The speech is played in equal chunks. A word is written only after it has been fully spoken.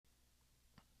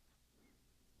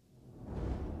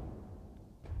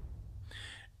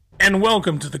And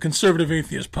welcome to the Conservative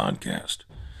Atheist Podcast.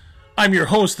 I'm your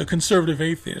host, the Conservative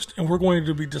Atheist, and we're going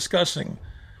to be discussing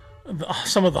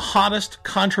some of the hottest,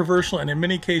 controversial, and in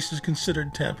many cases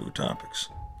considered taboo topics.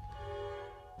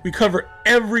 We cover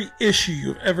every issue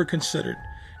you've ever considered,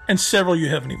 and several you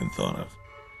haven't even thought of,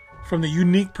 from the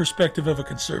unique perspective of a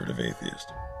conservative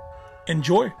atheist.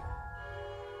 Enjoy!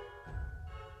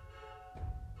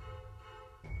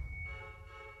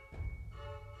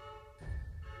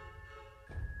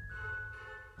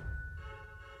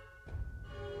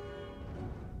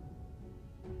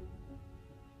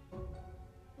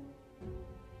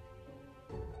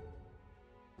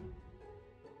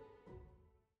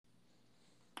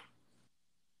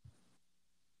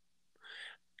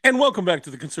 And welcome back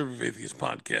to the Conservative Atheist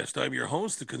Podcast. I'm your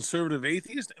host, the Conservative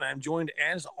Atheist, and I'm joined,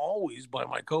 as always, by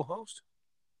my co-host,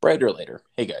 Brad Later.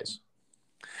 Hey, guys.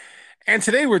 And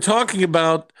today we're talking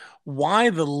about why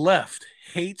the left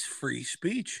hates free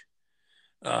speech.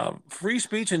 Free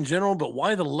speech in general, but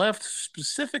why the left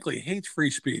specifically hates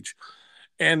free speech.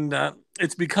 And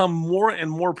it's become more and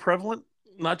more prevalent,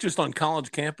 not just on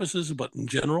college campuses, but in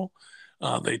general.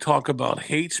 They talk about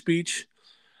hate speech.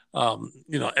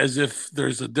 As if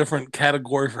there's a different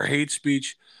category for hate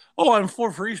speech. Oh, I'm for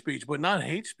free speech, but not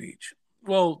hate speech.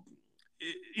 Well,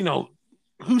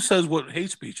 who says what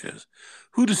hate speech is?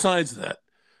 Who decides that?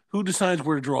 Who decides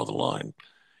where to draw the line?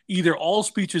 Either all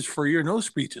speech is free or no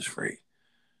speech is free.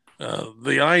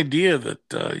 The idea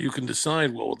that you can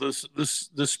decide, well, this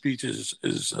speech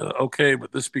is okay,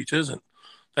 but this speech isn't.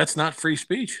 That's not free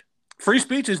speech. Free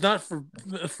speech is not for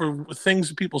things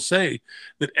that people say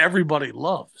that everybody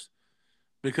loves,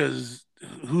 because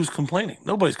who's complaining?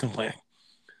 Nobody's complaining.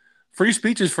 Free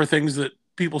speech is for things that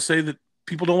people say that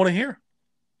people don't want to hear.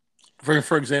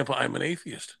 For example, I'm an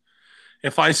atheist.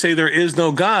 If I say there is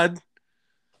no God,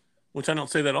 which I don't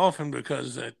say that often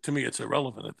because to me it's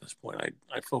irrelevant at this point.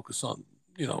 I focus on,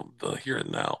 the here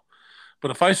and now.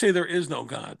 But if I say there is no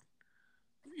God,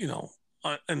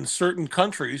 in certain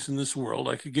countries in this world,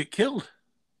 I could get killed.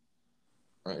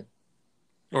 Right.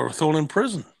 Or thrown in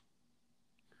prison.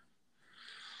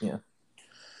 Yeah.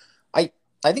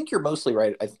 I think you're mostly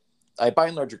right. I by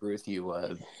and large agree with you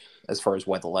as far as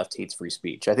why the left hates free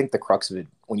speech. I think the crux of it,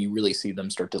 when you really see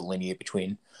them start to delineate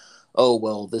between, oh,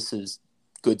 well, this is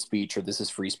good speech or this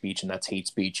is free speech and that's hate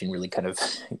speech, and really kind of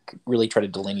really try to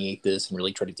delineate this and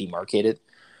really try to demarcate it.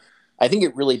 I think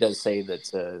it really does say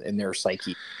that in their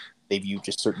psyche, they view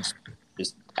just certain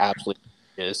just absolutely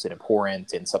and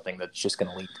abhorrent and something that's just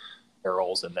going to lead to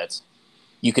perils, and that's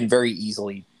you can very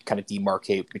easily kind of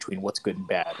demarcate between what's good and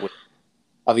bad.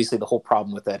 Obviously, the whole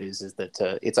problem with that is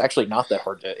that it's actually not that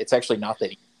hard to. It's actually not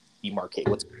that easy to demarcate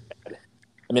what's good and bad.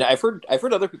 I mean, I've heard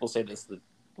other people say this. That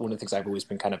one of the things I've always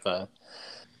been kind of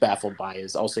baffled by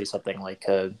is I'll say something like,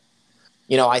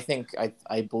 I think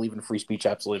I believe in free speech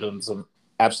absolutism,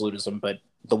 but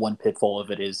the one pitfall of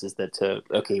it is that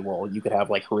okay, well, you could have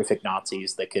like horrific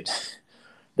Nazis that could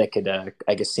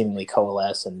I guess seemingly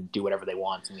coalesce and do whatever they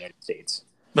want in the United States.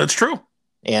 That's true.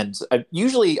 And I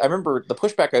remember the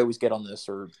pushback I always get on this,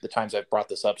 or the times I've brought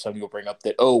this up, some people bring up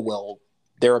that, oh, well,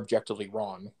 they're objectively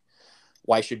wrong.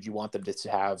 Why should you want them to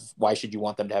have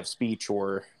speech,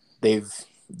 or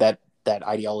that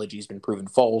ideology has been proven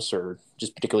false or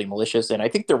just particularly malicious? And I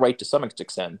think they're right to some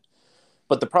extent.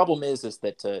 But the problem is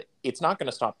that it's not going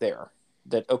to stop there.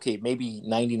 That, okay, maybe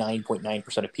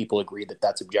 99.9% of people agree that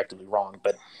that's objectively wrong.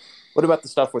 But what about the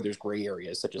stuff where there's gray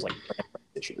areas, such as like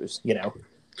issues,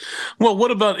 Well,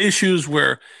 what about issues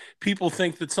where people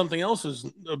think that something else is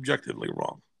objectively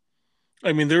wrong?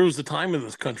 I mean, there was a time in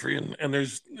this country, and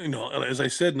there's, as I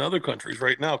said, in other countries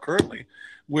right now, currently,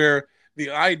 where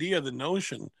the idea, the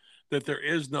notion that there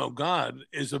is no God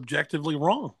is objectively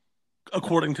wrong,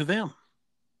 according to them.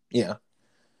 Yeah.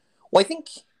 Well, I think,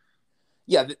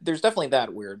 there's definitely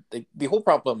that where the whole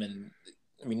problem, and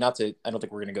I mean, I don't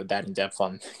think we're going to go that in depth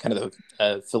on kind of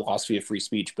the philosophy of free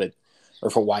speech, or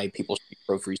for why people should be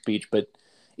pro free speech, but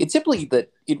it's simply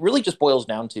that it really just boils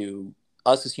down to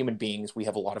us as human beings. We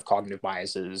have a lot of cognitive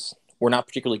biases. We're not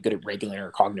particularly good at regulating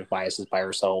our cognitive biases by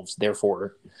ourselves.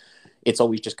 Therefore, it's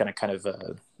always just going to kind of,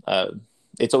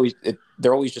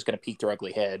 they're always just going to peek their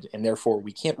ugly head. And therefore,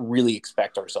 we can't really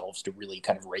expect ourselves to really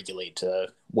kind of regulate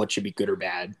what should be good or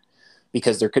bad,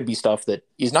 because there could be stuff that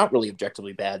is not really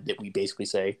objectively bad that we basically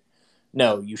say,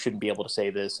 no, you shouldn't be able to say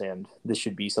this, and this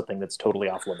should be something that's totally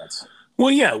off limits.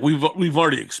 Well, yeah, we've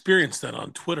already experienced that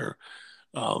on Twitter,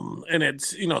 and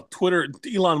it's Twitter.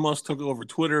 Elon Musk took over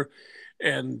Twitter,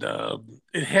 and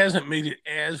it hasn't made it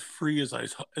as free as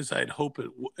I'd hoped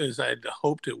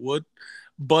it would,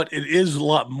 but it is a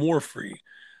lot more free.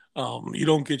 You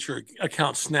don't get your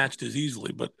account snatched as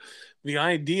easily. But the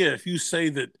idea, if you say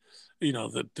that,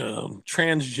 that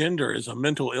transgender is a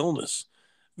mental illness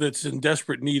that's in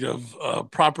desperate need of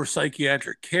proper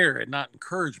psychiatric care and not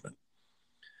encouragement,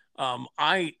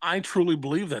 I truly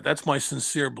believe that. That's my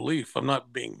sincere belief. I'm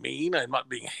not being mean. I'm not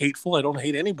being hateful. I don't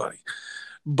hate anybody,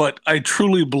 but I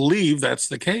truly believe that's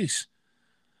the case.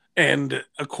 And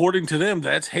according to them,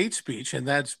 that's hate speech, and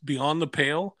that's beyond the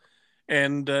pale.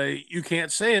 And you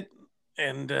can't say it.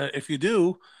 And if you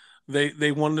do,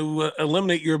 they want to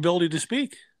eliminate your ability to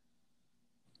speak.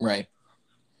 Right.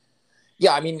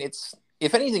 Yeah, I mean, it's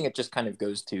if anything, it just kind of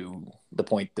goes to the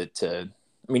point that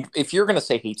I mean, if you're going to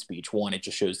say hate speech, one, it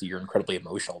just shows that you're incredibly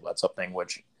emotional about something.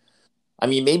 Which, I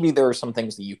mean, maybe there are some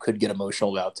things that you could get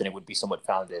emotional about, and it would be somewhat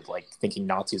founded, like thinking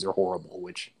Nazis are horrible.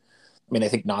 Which, I mean, I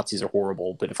think Nazis are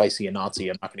horrible, but if I see a Nazi,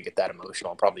 I'm not going to get that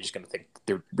emotional. I'm probably just going to think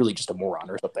they're really just a moron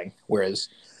or something. Whereas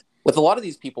with a lot of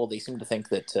these people, they seem to think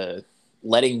that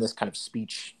letting this kind of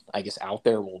speech, I guess, out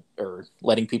there will, or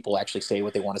letting people actually say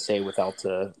what they want to say without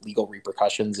legal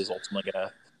repercussions is ultimately going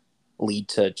to lead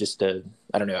to just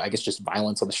I don't know, I guess just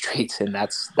violence on the streets, and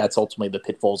that's ultimately the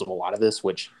pitfalls of a lot of this.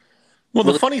 Which Well, the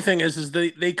really, funny thing is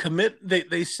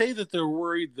they say that they're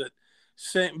worried that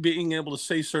being able to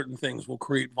say certain things will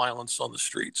create violence on the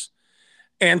streets,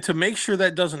 and to make sure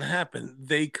that doesn't happen,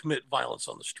 they commit violence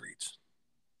on the streets.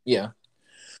 yeah.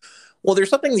 Well,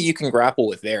 there's something that you can grapple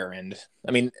with there, and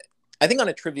I mean, I think on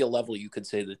a trivial level, you could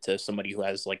say that somebody who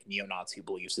has like neo-Nazi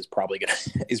beliefs is probably gonna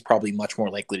is probably much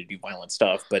more likely to do violent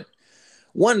stuff, but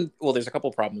one, well, there's a couple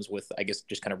problems with, I guess,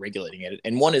 just kind of regulating it.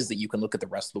 And one is that you can look at the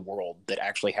rest of the world that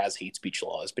actually has hate speech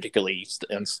laws, particularly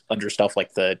under stuff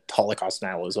like the Holocaust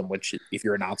denialism, which if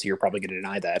you're a Nazi, you're probably going to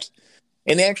deny that.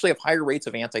 And they actually have higher rates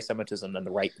of anti-Semitism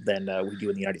than we do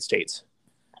in the United States.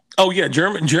 Oh yeah,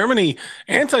 Germany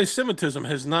anti-Semitism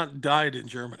has not died in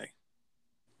Germany.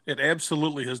 It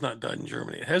absolutely has not died in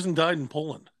Germany. It hasn't died in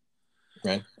Poland.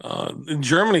 Right. In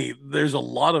Germany, there's a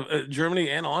lot of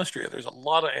Germany and Austria. There's a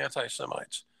lot of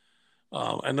anti-Semites,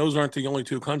 and those aren't the only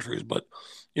two countries. But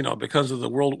because of the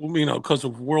world, because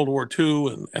of World War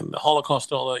II and the Holocaust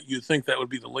and all that, you'd think that would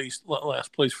be the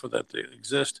last place for that to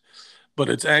exist. But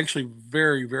it's actually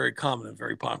very, very common and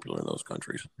very popular in those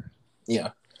countries. Yeah.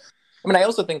 I mean, I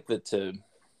also think that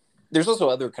there's also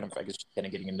other kind of, I guess, kind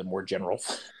of getting into more general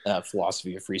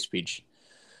philosophy of free speech.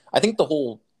 I think the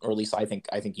whole, or at least I think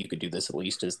you could do this at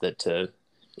least, is that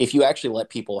if you actually let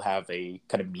people have a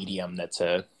kind of medium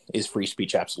that is free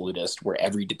speech absolutist, where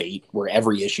every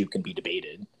issue can be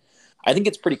debated, I think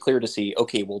it's pretty clear to see,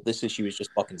 okay, well, this issue is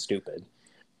just fucking stupid,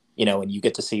 and you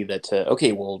get to see that,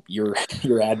 okay, well, you're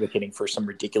you're advocating for some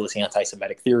ridiculous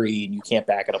anti-Semitic theory, and you can't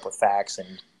back it up with facts,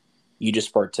 and you just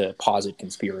start to posit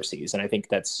conspiracies, and I think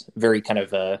that's very kind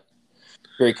of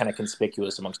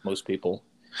conspicuous amongst most people.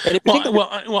 And in particular,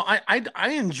 I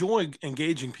enjoy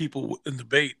engaging people in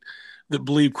debate that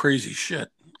believe crazy shit.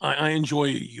 I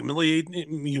enjoy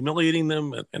humiliating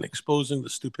them and exposing the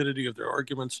stupidity of their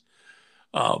arguments.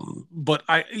 But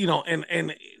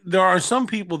and there are some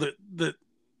people that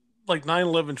like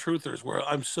 9/11 truthers where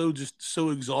I'm just so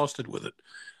exhausted with it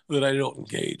that I don't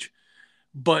engage.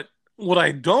 But what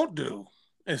I don't do,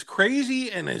 as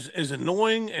crazy and as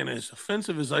annoying and as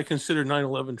offensive as I consider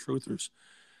 9/11 truthers,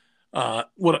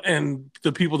 what and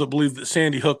the people that believe that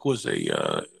Sandy Hook was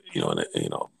a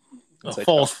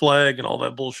false flag and all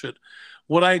that bullshit.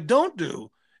 What I don't do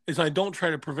is I don't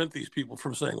try to prevent these people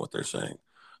from saying what they're saying.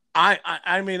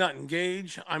 I may not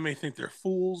engage. I may think they're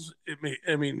fools.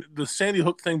 I mean, the Sandy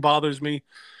Hook thing bothers me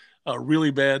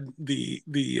really bad. The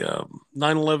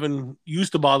 9/11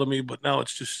 used to bother me, but now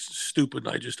it's just stupid.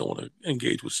 And I just don't want to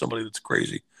engage with somebody that's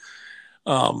crazy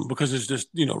because it's just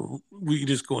we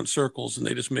just go in circles and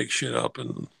they just make shit up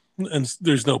and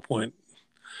there's no point.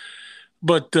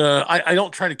 But I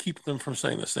don't try to keep them from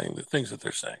saying the things that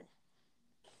they're saying.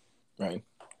 right.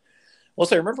 Well,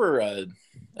 so I remember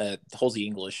Halsey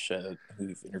English, who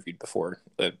we've interviewed before.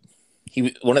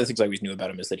 One of the things I always knew about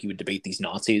him is that he would debate these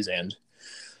Nazis, and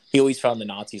he always found the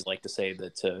Nazis like to say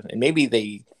that, and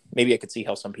maybe I could see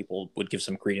how some people would give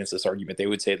some credence to this argument. They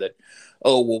would say that,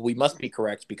 oh, well, we must be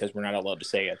correct because we're not allowed to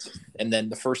say it. And then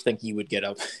the first thing he would get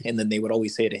up, and then they would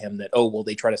always say to him that, oh, well,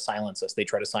 they try to silence us. They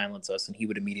try to silence us. And he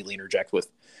would immediately interject with,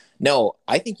 no,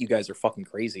 I think you guys are fucking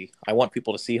crazy. I want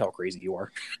people to see how crazy you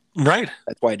are. Right.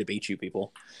 That's why I debate you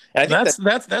people. And I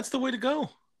think that's the way to go.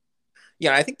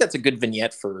 Yeah, I think that's a good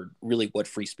vignette for really what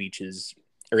free speech is,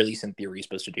 or at least in theory, is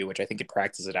supposed to do, which I think in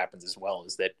practice it happens as well,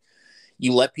 is that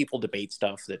you let people debate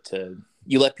stuff and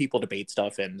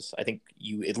I think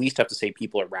you at least have to say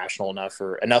people are rational enough,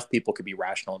 or enough people could be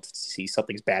rational to see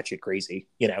something's batshit crazy.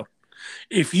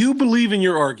 If you believe in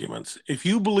your arguments, if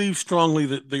you believe strongly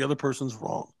that the other person's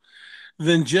wrong,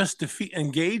 then just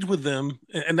engage with them.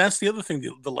 And that's the other thing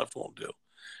the left won't do.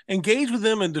 Engage with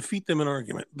them and defeat them in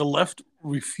argument. The left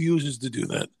refuses to do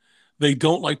that. They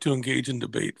don't like to engage in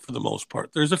debate for the most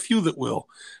part. There's a few that will,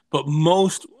 but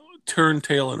most turn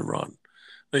tail and run.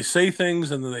 They say things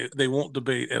and then they won't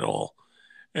debate at all.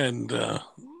 And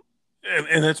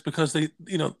that's because they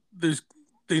know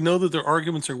that their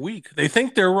arguments are weak. They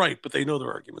think they're right, but they know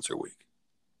their arguments are weak.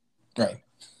 Right.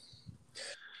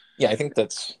 Yeah, I think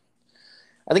that's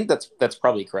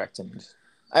probably correct. And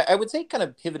I would say, kind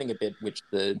of pivoting a bit, which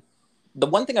the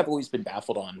one thing I've always been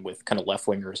baffled on with kind of left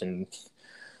wingers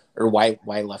or why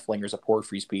left wingers abhor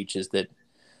free speech is that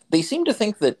they seem to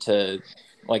think that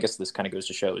well, I guess this kind of goes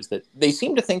to show is that they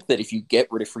seem to think that if you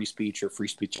get rid of free speech or free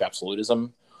speech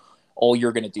absolutism, all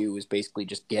you're going to do is basically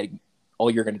just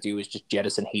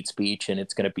jettison hate speech, and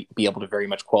it's going to be able to very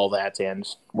much quell that, and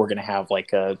we're going to have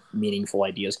like meaningful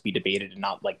ideas to be debated and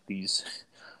not like these,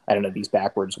 I don't know, these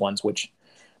backwards ones, which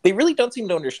they really don't seem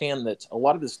to understand that a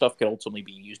lot of this stuff could ultimately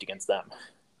be used against them.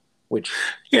 Which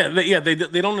they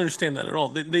don't understand that at all.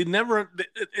 They never.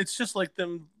 It's just like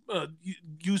them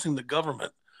using the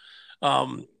government.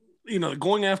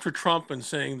 Going after Trump and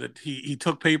saying that he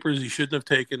took papers he shouldn't have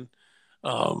taken,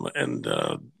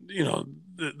 that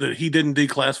he didn't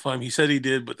declassify them. He said he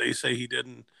did, but they say he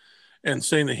didn't, and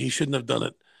saying that he shouldn't have done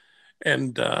it,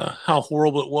 and how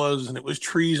horrible it was, and it was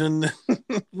treason.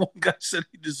 One guy said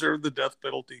he deserved the death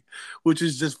penalty, which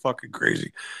is just fucking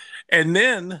crazy. And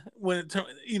then when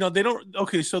they don't.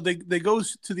 Okay, so they go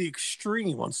to the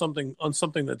extreme on something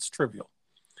that's trivial.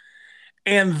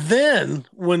 And then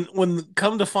when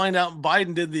come to find out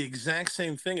Biden did the exact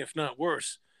same thing, if not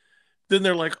worse, then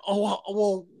they're like,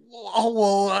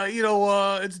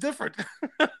 it's different.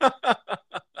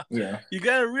 Yeah, you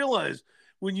got to realize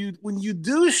when you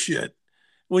do shit,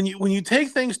 when you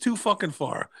take things too fucking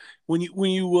far, when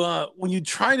you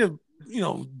try to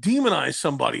demonize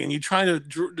somebody and you try to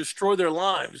destroy their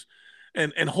lives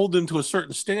and hold them to a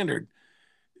certain standard.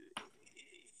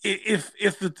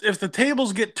 If the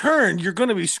tables get turned, you're going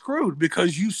to be screwed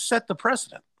because you set the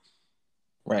precedent.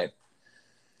 Right.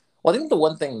 Well, I think the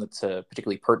one thing that's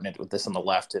particularly pertinent with this on the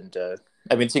left, and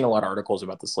I've been seeing a lot of articles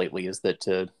about this lately, is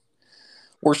that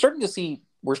we're starting to see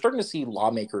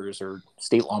lawmakers or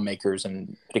state lawmakers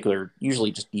in particular,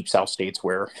 usually just deep South states,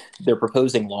 where they're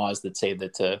proposing laws that say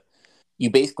that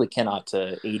you basically cannot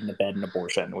aid and abet an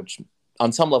abortion, which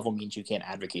on some level means you can't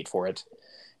advocate for it.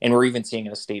 And we're even seeing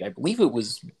in a state, I believe it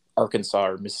was Arkansas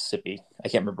or Mississippi, I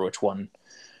can't remember which one,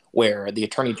 where the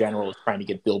attorney general is trying to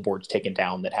get billboards taken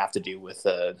down that have to do with,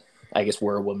 I guess,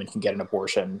 where a woman can get an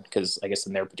abortion, because I guess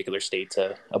in their particular state,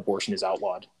 abortion is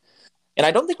outlawed. And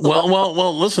I don't think.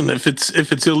 Well. Listen, if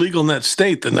it's illegal in that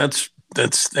state, then that's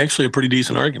actually a pretty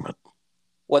decent argument.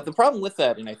 Well, the problem with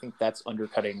that, and I think that's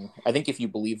undercutting. I think if you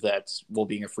believe that, well,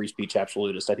 being a free speech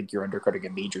absolutist, I think you're undercutting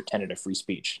a major tenet of free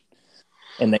speech.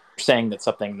 And they're saying that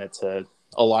something that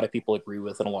a lot of people agree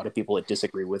with and a lot of people that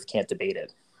disagree with can't debate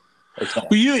it.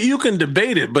 Well, you can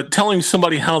debate it, but telling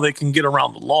somebody how they can get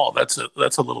around the law, that's a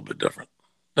little bit different.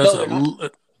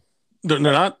 They're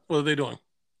not. What are they doing?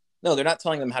 No, they're not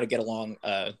telling them how to get along,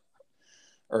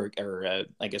 or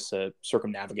I guess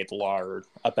circumnavigate the law or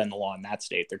upend the law in that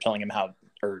state. They're telling them how,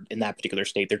 or in that particular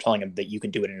state, they're telling them that you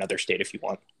can do it in another state if you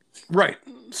want. Right.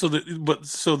 But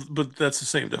that's the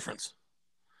same difference.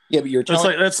 Yeah, but you're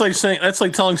telling that's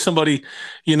like telling somebody,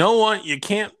 you know what, you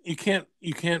can't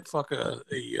fuck a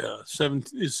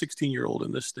 16-year-old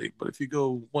in this state, but if you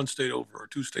go one state over or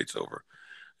two states over,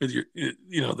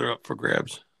 they're up for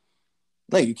grabs.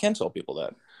 No, you can't tell people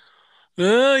that.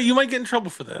 You might get in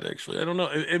trouble for that. Actually, I don't know.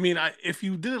 I mean, if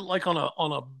you did it like on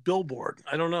a billboard,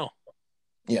 I don't know.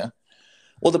 Yeah.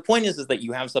 Well, the point is that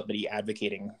you have somebody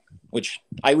advocating, which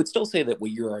I would still say that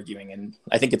what you're arguing, and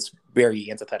I think it's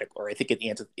very antithetical, or I think it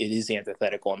is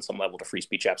antithetical on some level to free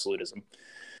speech absolutism,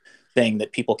 saying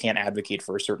that people can't advocate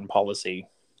for a certain policy.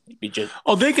 They can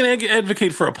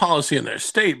advocate for a policy in their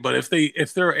state, but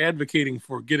if they're advocating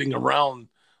for getting around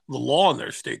the law in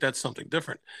their state, that's something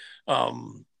different.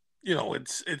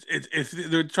 It's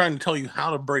they're trying to tell you how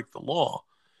to break the law.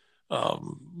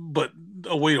 But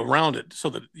a way around it so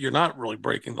that you're not really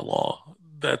breaking the law.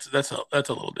 That's a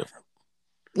little different.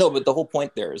 No, but the whole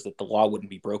point there is that the law wouldn't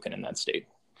be broken in that state.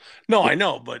 No, I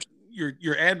know, but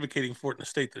you're advocating for it in a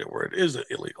state where it is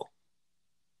illegal.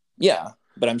 Yeah,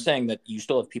 but I'm saying that you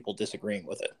still have people disagreeing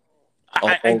with it.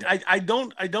 I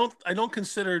don't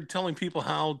consider telling people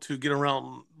how to get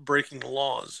around breaking the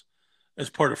laws as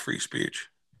part of free speech.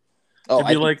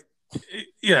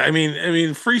 Yeah, I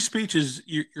mean, free speech is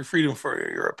your freedom for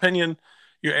your opinion.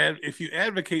 If you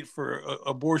advocate for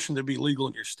abortion to be legal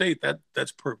in your state,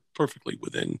 that's perfectly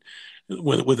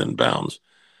within bounds.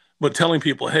 But telling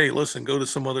people, hey, listen, go to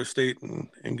some other state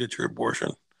and get your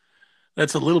abortion,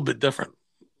 that's a little bit different.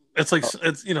 That's like Oh,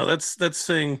 that's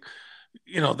saying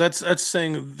that's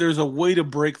saying there's a way to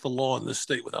break the law in this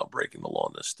state without breaking the law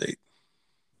in this state.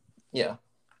 yeah,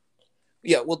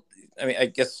 yeah. Well, I mean, I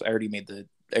guess I already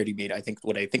made. I think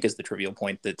what I think is the trivial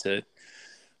point that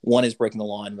one is breaking the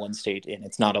law in one state and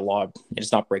it's not a law,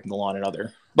 it's not breaking the law in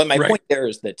another. But my Right. point there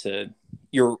is that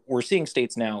we're seeing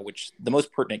states now, which the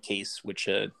most pertinent case, which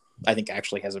I think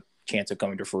actually has a chance of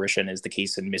coming to fruition, is the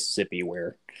case in Mississippi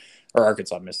or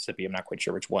Arkansas, Mississippi, I'm not quite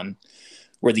sure which one,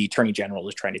 where the attorney general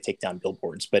is trying to take down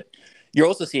billboards. But you're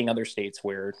also seeing other states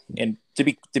where, and to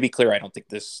be clear, I don't think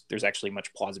there's actually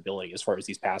much plausibility as far as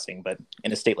these passing, but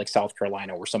in a state like South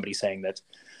Carolina, where somebody's saying that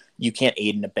you can't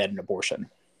aid and abet an abortion.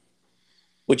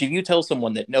 Which, if you tell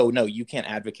someone that no, you can't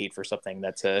advocate for something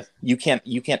that's you can't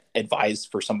advise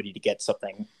for somebody to get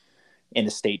something in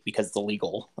a state because it's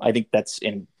illegal. I think that's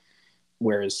in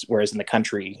whereas in the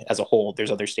country as a whole,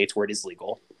 there's other states where it is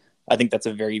legal. I think that's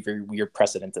a very very weird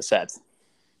precedent to set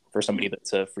for somebody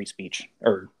that's a free speech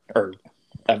or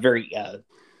a very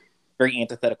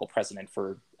antithetical precedent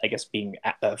for, I guess, being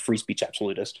a free speech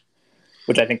absolutist,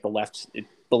 which I think the left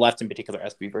in particular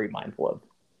has to be very mindful of.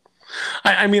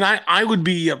 I would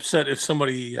be upset if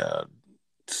somebody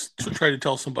tried to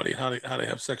tell somebody how to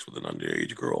have sex with an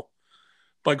underage girl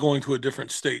by going to a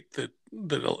different state that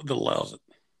allows it.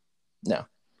 No,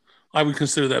 I would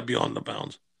consider that beyond the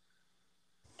bounds.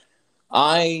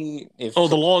 I if Oh, so,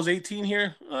 the law is 18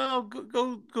 here. Oh,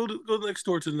 go next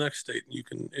door to the next state. You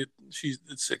can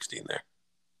it's 16 there.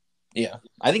 yeah,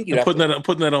 I think you'd And have to.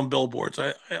 putting that on billboards.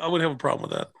 I would have a problem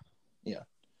with that. Yeah.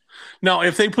 Now,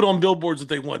 if they put on billboards that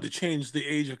they wanted to change the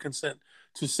age of consent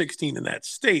to 16 in that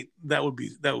state, that would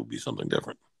be something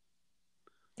different.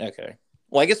 Okay.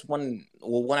 Well, I guess one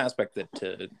aspect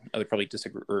that I would probably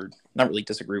disagree, or not really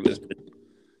disagree with, but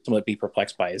somewhat be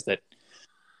perplexed by, is that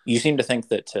you seem to think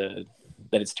that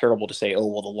it's terrible to say, oh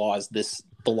well, the law is this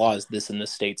in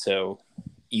this state, so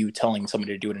you telling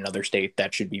somebody to do it in another state,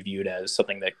 that should be viewed as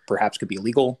something that perhaps could be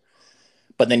illegal.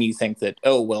 But then you think that,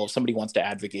 oh well, if somebody wants to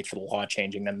advocate for the law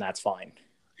changing, then that's fine.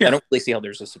 I Yeah. don't really see how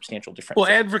there's a substantial Well,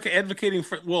 difference there. advocating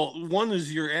for one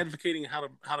is you're advocating how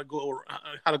to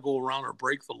go around or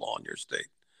break the law in your state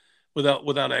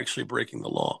without actually breaking the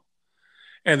law,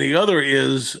 and the other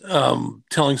is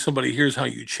telling somebody here's how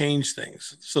you change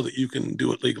things so that you can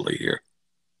do it legally here.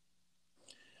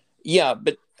 Yeah,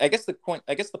 but I guess the point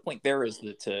there is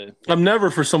that I'm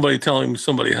never for somebody telling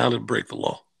somebody how to break the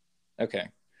law. okay.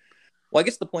 Well, I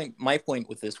guess my point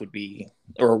with this would be,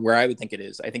 or where I would think it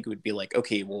is, I think it would be like,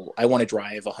 okay, well, I want to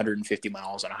drive 150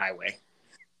 miles on a highway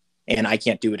and I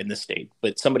can't do it in this state.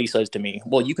 But somebody says to me,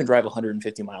 well, you can drive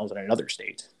 150 miles in another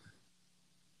state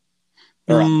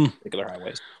or on Mm, particular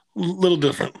highways. little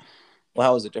different. Well,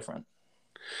 how is it different?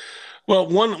 Well,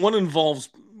 one involves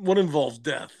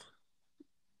death,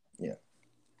 Yeah.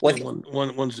 Well, I and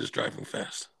think, one's just driving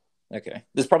fast. okay.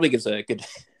 This probably gives a good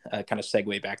kind of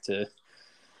segue back to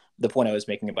the point I was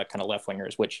making about kind of left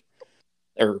wingers,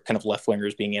 or kind of left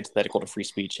wingers being antithetical to free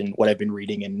speech. And what I've been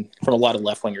reading and from a lot of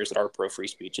left wingers that are pro free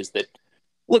speech is that,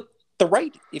 look, the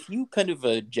right, if you kind of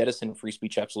jettison free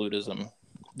speech absolutism,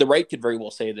 the right could very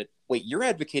well say that, wait, you're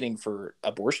advocating for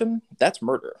abortion? That's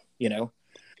murder, you know?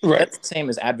 Right. That's the same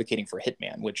as advocating for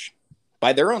hitman, which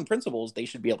by their own principles, they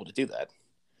should be able to do that.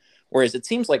 Whereas it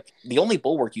seems like the only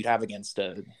bulwark you'd have against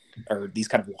or these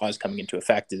kind of laws coming into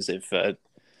effect is if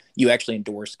you actually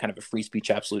endorse kind of a free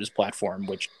speech absolutist platform,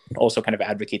 which also kind of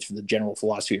advocates for the general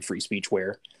philosophy of free speech,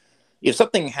 where if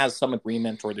something has some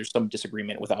agreement or there's some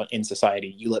disagreement without in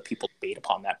society, you let people debate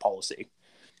upon that policy.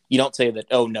 You don't say that,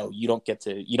 oh no, you don't get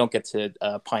to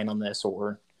pine on this,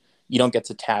 or you don't get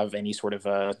to have any sort of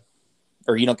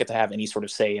or you don't get to have any sort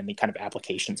of say in the kind of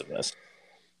applications of this.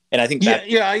 And I think Yeah,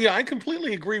 that, yeah. I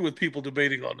completely agree with people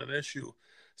debating on an issue.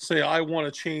 Say, I want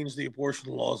to change the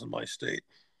abortion laws in my state,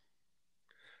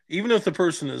 even if the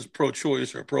person is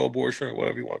pro-choice or pro-abortion or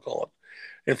whatever you want to call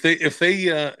it.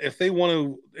 If they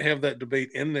want to have that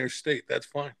debate in their state, that's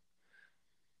fine.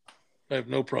 I have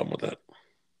no problem with that.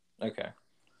 okay,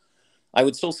 I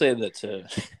would still say that,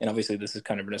 and obviously this is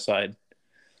kind of an aside,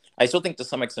 I still think to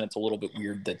some extent it's a little bit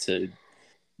weird that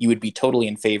you would be totally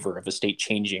in favor of a state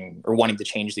changing or wanting to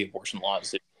change the abortion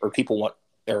laws, or people want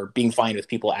or being fine with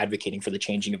people advocating for the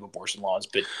changing of abortion laws,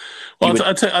 but Well, you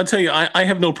would I'll tell you, I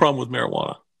have no problem with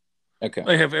marijuana. okay,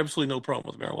 I have absolutely no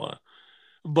problem with marijuana.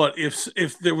 But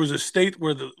if there was a state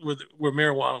where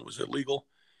marijuana was illegal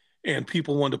and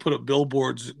people wanted to put up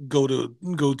billboards, go to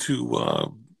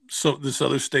this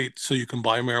other state so you can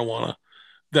buy marijuana,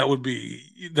 that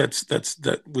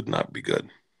would not be good.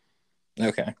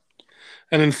 Okay.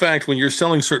 And in fact, when you're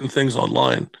selling certain things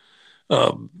online,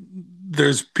 uh,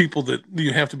 there's people that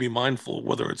you have to be mindful of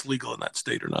whether it's legal in that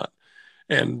state or not.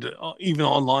 And even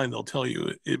online, they'll tell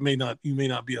you you may not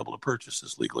be able to purchase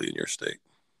this legally in your state,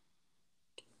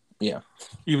 Yeah.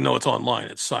 even though it's online,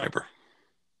 it's cyber.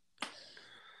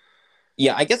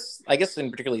 Yeah, I guess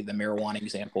in particularly the marijuana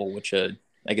example, which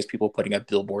I guess people putting up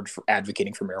billboards for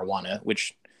advocating for marijuana,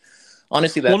 which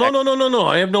honestly Well, that no, no, no, no, no.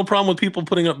 I have no problem with people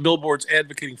putting up billboards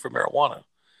advocating for marijuana.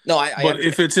 no, I But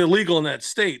understand. if it's illegal in that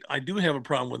state, I do have a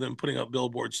problem with them putting up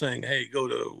billboards saying, "Hey, go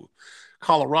to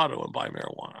Colorado and buy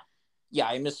marijuana." Yeah,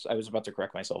 I was about to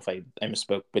correct myself. I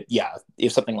misspoke. But yeah,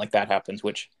 if something like that happens,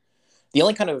 which the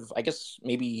only kind of I guess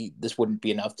maybe this wouldn't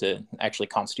be enough to actually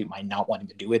constitute my not wanting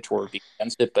to do it or be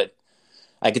against it, but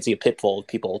I could see a pitfall of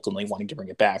people ultimately wanting to bring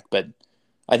it back. But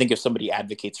I think if somebody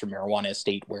advocates for marijuana in a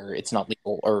state where it's not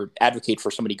legal, or advocate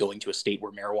for somebody going to a state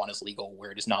where marijuana is legal,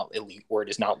 where it is not illegal, where it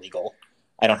is not legal,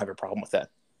 I don't have a problem with that.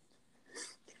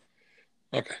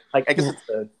 Okay. I guess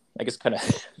it's I guess kind of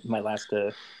my last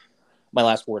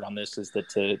word on this is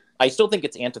that I still think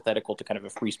it's antithetical to kind of a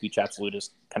free speech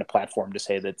absolutist kind of platform to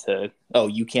say that oh,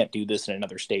 you can't do this in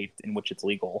another state in which it's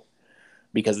legal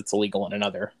because it's illegal in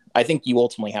another. I think you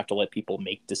ultimately have to let people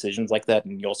make decisions like that,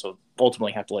 and you also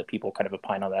ultimately have to let people kind of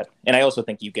opine on that. And I also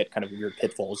think you get kind of weird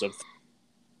pitfalls of,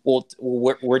 well,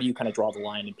 where do you kind of draw the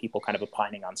line in people kind of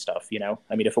opining on stuff, you know?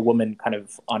 I mean, if a woman kind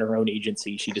of on her own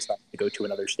agency, she decides to go to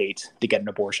another state to get an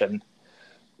abortion,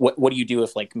 what do you do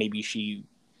if like maybe she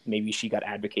got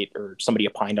advocate or somebody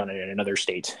opined on it in another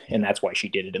state and that's why she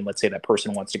did it, and let's say that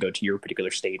person wants to go to your particular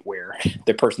state where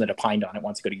the person that opined on it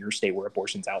wants to go to your state where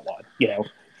abortion's outlawed, you know?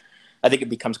 I think it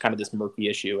becomes kind of this murky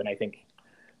issue, and I think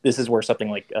this is where something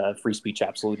like free speech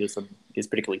absolutism is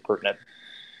particularly pertinent.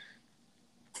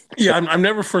 Yeah, I'm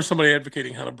never for somebody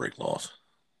advocating how to break laws,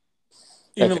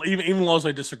 Okay. even laws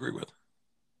I disagree with.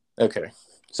 Okay.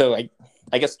 So I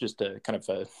guess just kind of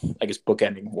I guess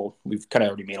bookending. Well, we've kind of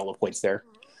already made all the points there.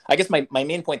 I guess my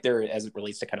main point there, as it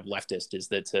relates to kind of leftist, is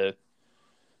that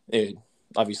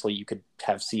obviously you could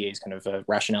have CA's kind of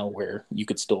rationale where you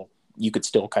could still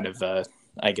kind of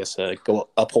I guess go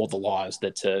uphold the laws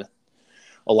that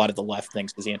a lot of the left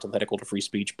thinks is antithetical to free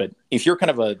speech. But if you're kind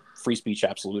of a free speech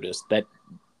absolutist, that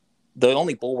the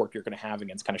only bulwark you're going to have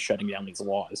against kind of shutting down these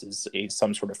laws is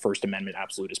some sort of First Amendment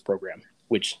absolutist program,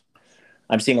 which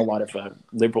I'm seeing a lot of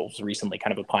liberals recently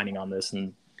kind of opining on this,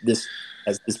 and this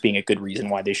as this being a good reason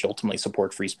why they should ultimately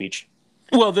support free speech.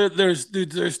 Well, there's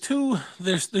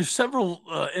several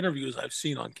interviews I've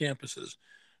seen on campuses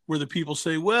where the people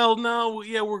say, "Well, no,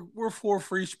 yeah, we're for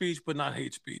free speech, but not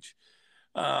hate speech."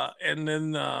 And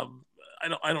then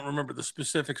I don't remember the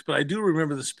specifics, but I do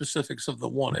remember the specifics of the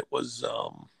one. It was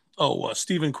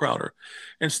Steven Crowder,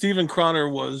 and Steven Crowder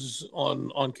was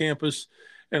on campus,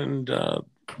 and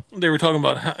they were talking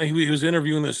about how he was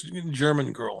interviewing this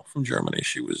German girl from Germany.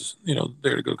 She was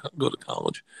there to go to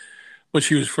college, but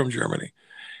she was from Germany,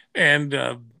 and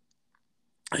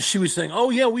she was saying, "Oh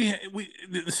yeah,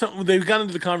 they got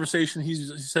into the conversation." He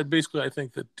said basically, I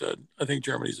think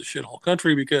Germany's a shithole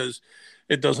country because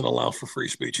it doesn't allow for free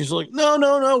speech. He's like, "No,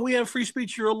 no, no, we have free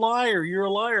speech. You're a liar. You're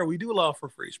a liar. We do allow for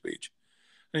free speech."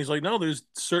 And he's like, "No, there's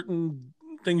certain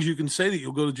things you can say that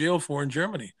you'll go to jail for in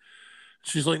Germany."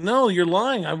 She's like, "No, you're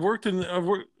lying. I've worked."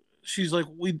 She's like,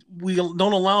 "We don't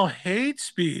allow hate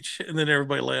speech," and then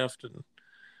everybody laughed, and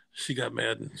she got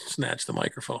mad and snatched the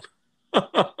microphone.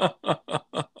 Because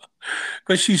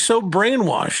she's so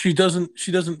brainwashed, she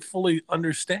doesn't fully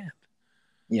understand.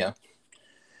 Yeah.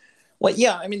 Well,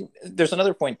 yeah. I mean, there's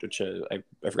another point which I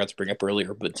forgot to bring up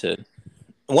earlier, but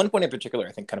one point in particular,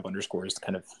 I think, kind of underscores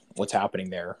kind of what's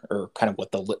happening there, or kind of what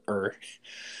or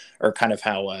kind of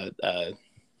how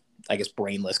I guess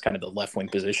brainless kind of the left wing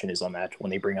position is on that when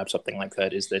they bring up something like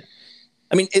that. Is that,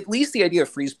 I mean, at least the idea of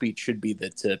free speech should be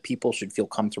that people should feel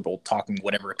comfortable talking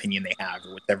whatever opinion they have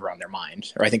or whatever on their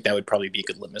mind. Or I think that would probably be a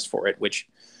good litmus for it, which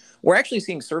we're actually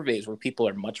seeing surveys where people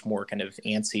are much more kind of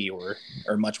antsy or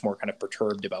much more kind of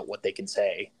perturbed about what they can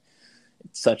say,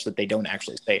 such that they don't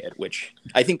actually say it, which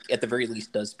I think at the very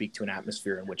least does speak to an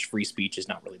atmosphere in which free speech is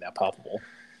not really that palpable.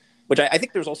 Which I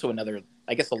think there's also another,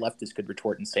 I guess a leftist could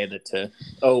retort and say that,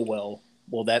 oh, well,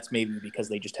 that's maybe because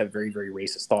they just have very, very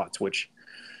racist thoughts, which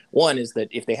one is that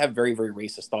if they have very, very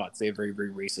racist thoughts, they have very,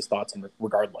 very racist thoughts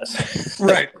regardless.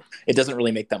 Right. It doesn't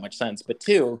really make that much sense. But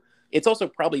two, it's also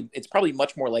probably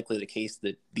much more likely the case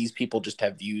that these people just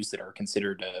have views that are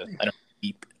considered I don't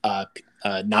know,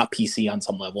 not PC on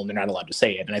some level, and they're not allowed to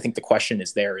say it. And I think the question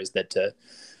is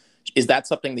is that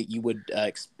something that you would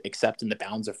accept in the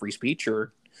bounds of free speech,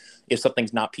 or if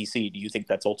something's not PC, do you think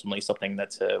that's ultimately something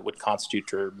that would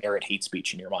constitute or merit hate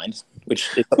speech in your mind?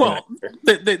 Which is well,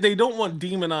 they don't want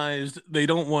demonized. They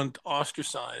don't want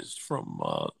ostracized from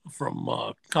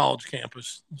college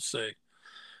campus. Say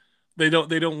they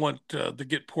don't want to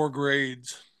get poor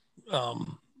grades,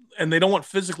 and they don't want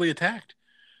physically attacked.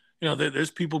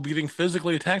 There's people being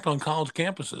physically attacked on college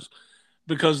campuses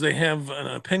because they have an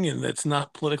opinion that's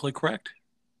not politically correct.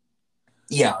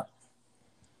 Yeah.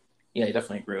 Yeah, I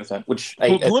definitely agree with that. Which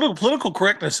political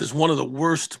correctness is one of the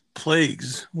worst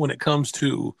plagues when it comes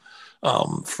to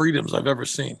freedoms I've ever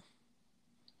seen.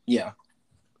 Yeah,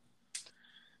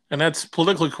 and that's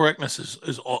politically correctness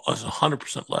is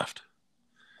 100% left.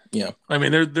 Yeah, I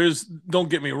mean, there's don't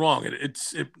get me wrong,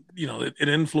 it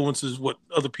influences what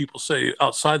other people say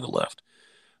outside the left,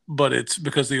 but it's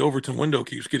because the Overton window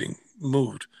keeps getting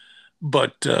moved.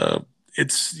 But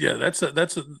that's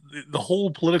the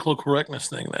whole political correctness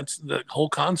thing. That's the whole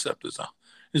concept is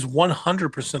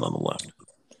 100% on the left.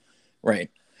 Right.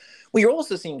 Well, you're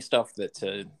also seeing stuff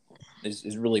that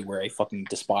is really where I fucking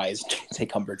despise to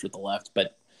take umbrage with the left.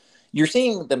 But you're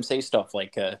seeing them say stuff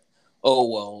like, "Oh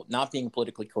well, not being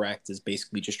politically correct is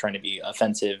basically just trying to be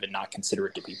offensive and not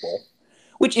considerate to people."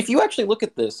 Which, if you actually look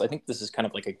at this, I think this is kind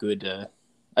of like a good.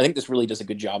 I think this really does a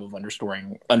good job of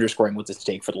underscoring what's at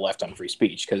stake for the left on free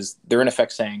speech, because they're in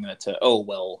effect saying that, "Oh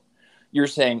well,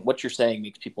 what you're saying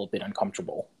makes people a bit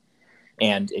uncomfortable."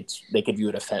 And they could view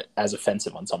it as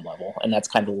offensive on some level. And that's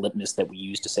kind of the litmus that we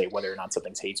use to say whether or not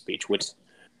something's hate speech, which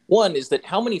one is that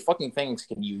how many fucking things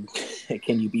can you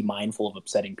be mindful of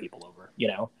upsetting people over,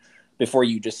 before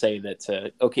you just say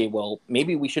that, okay, well,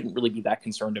 maybe we shouldn't really be that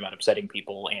concerned about upsetting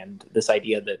people. And this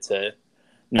idea that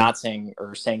not saying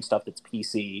or saying stuff that's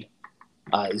PC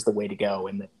is the way to go,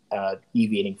 and that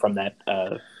deviating from that,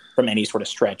 from any sort of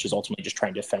stretch, is ultimately just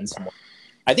trying to offend someone.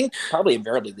 I think probably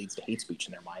invariably leads to hate speech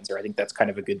in their minds, or I think that's kind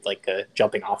of a good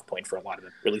jumping off point for a lot of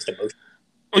them, at least emotion.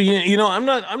 Well, I'm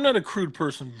not a crude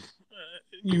person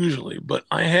usually, but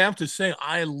I have to say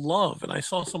I love, and I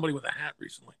saw somebody with a hat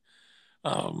recently.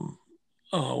 And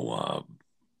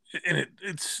it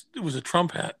was a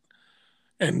Trump hat,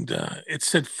 and it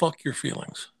said "fuck your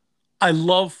feelings." I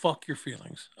love "fuck your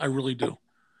feelings." I really do.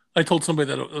 I told somebody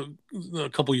that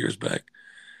a couple years back.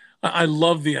 I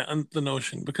love the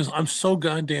notion, because I'm so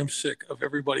goddamn sick of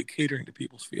everybody catering to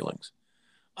people's feelings.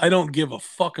 I don't give a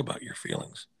fuck about your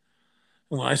feelings.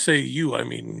 When I say you, I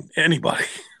mean anybody.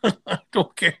 I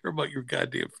don't care about your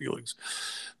goddamn feelings.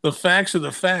 The facts are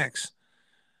the facts,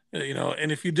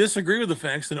 and if you disagree with the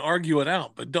facts, then argue it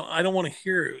out. But I don't want to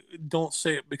hear it. Don't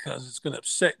say it because it's going to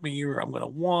upset me, or I'm going to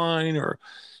whine, or,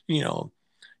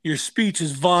 your speech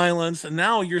is violence, and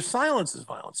now your silence is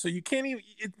violence. So you can't even.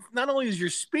 Not only is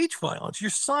your speech violence, your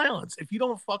silence. If you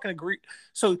don't fucking agree,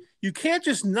 so you can't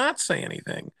just not say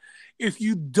anything. If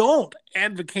you don't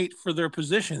advocate for their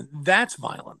position, that's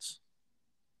violence.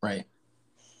 Right.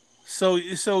 So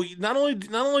not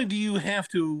only do you have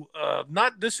to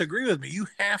not disagree with me, you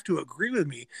have to agree with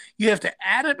me. You have to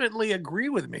adamantly agree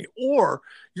with me, or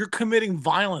you're committing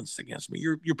violence against me.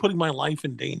 You're putting my life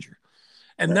in danger.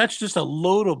 And that's just a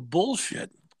load of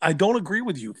bullshit. I don't agree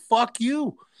with you. Fuck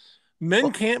you.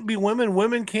 Men can't be women.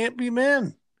 Women can't be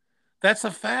men. That's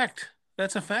a fact.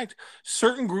 That's a fact.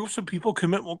 Certain groups of people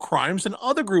commit more crimes than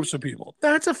other groups of people.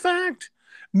 That's a fact.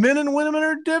 Men and women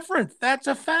are different. That's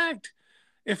a fact.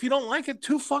 If you don't like it,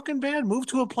 too fucking bad. Move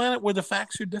to a planet where the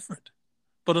facts are different.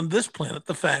 But on this planet,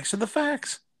 the facts are the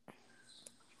facts.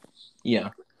 Yeah.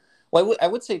 Well, I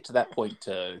would say to that point,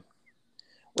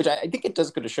 which I think it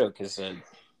does go to show, because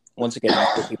once again,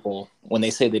 people, when they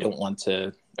say they don't want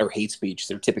to, or hate speech,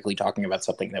 they're typically talking about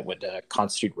something that would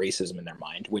constitute racism in their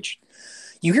mind, which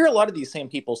you hear a lot of these same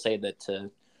people say that,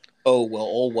 oh, well,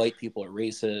 all white people are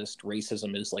racist.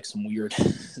 Racism is like some weird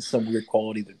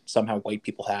quality that somehow white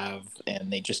people have,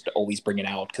 and they just always bring it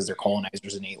out because they're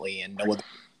colonizers innately, and no other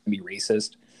can be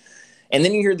racist. And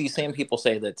then you hear these same people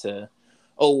say that,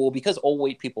 oh, well, because all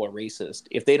white people are racist,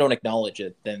 if they don't acknowledge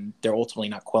it, then they're ultimately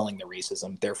not quelling the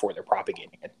racism. Therefore, they're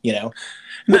propagating it,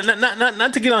 Which,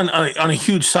 not to get on a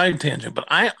huge side tangent, but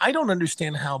I don't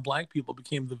understand how black people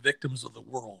became the victims of the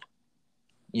world.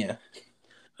 Yeah.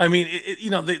 I mean,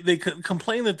 they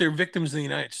complain that they're victims in the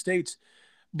United States,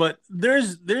 but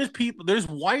there's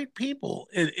white people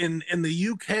in the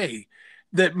UK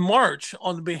that march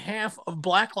on behalf of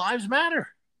Black Lives Matter.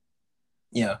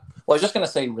 Yeah. Well, I was just going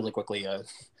to say really quickly,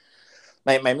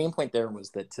 my main point there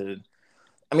was that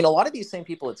I mean, a lot of these same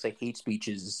people that say hate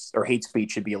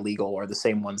speech should be illegal are the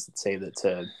same ones that say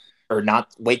that or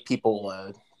not white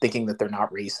people thinking that they're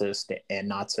not racist and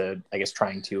not to, I guess,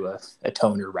 trying to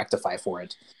atone or rectify for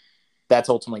it. That's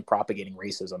ultimately propagating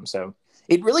racism. So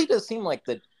it really does seem like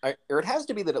that, or it has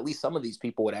to be that at least some of these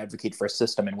people would advocate for a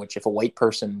system in which if a white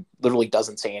person literally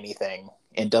doesn't say anything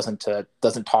and doesn't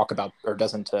talk about or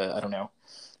doesn't I don't know,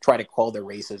 try to quell their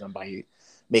racism by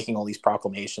making all these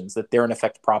proclamations, that they're in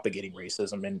effect propagating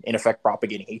racism and in effect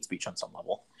propagating hate speech on some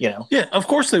level, you know? Yeah, of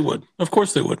course they would. Of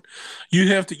course they would.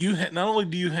 Not only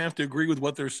do you have to agree with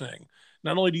what they're saying,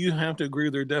 not only do you have to agree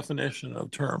with their definition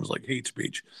of terms like hate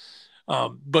speech,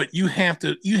 but you have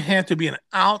to be an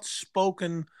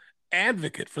outspoken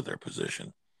advocate for their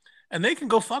position, and they can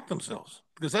go fuck themselves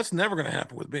because that's never going to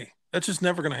happen with me. That's just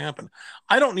never going to happen.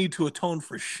 I don't need to atone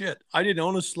for shit. I didn't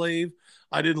own a slave.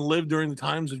 I didn't live during the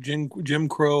times of Jim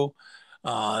Crow.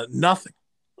 Nothing.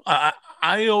 I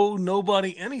owe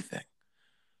nobody anything.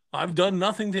 I've done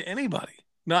nothing to anybody.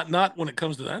 Not when it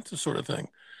comes to that sort of thing.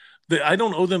 I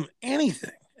don't owe them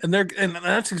anything, and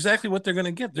that's exactly what they're going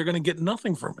to get. They're going to get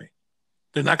nothing from me.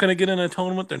 They're not going to get an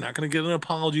atonement. They're not going to get an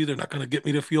apology. They're not going to get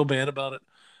me to feel bad about it.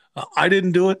 I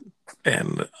didn't do it,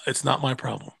 and it's not my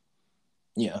problem.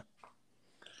 Yeah.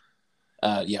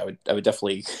 Yeah, I would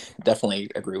definitely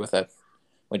agree with that.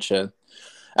 Which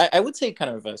I would say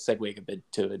kind of segueing a bit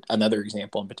to another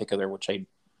example in particular, which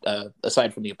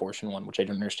aside from the abortion one, which I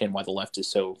don't understand why the left is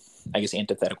so, I guess,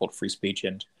 antithetical to free speech.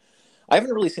 And I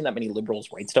haven't really seen that many liberals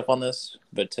write stuff on this,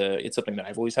 but it's something that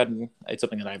I've always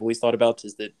thought about,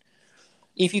 is that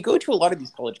if you go to a lot of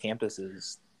these college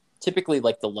campuses, typically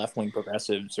like the left-wing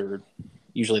progressives, or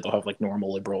usually they'll have like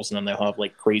normal liberals, and then they'll have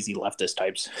like crazy leftist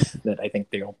types that I think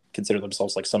they'll consider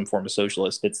themselves like some form of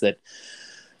socialist. It's that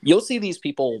you'll see these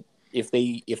people,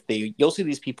 you'll see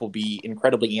these people be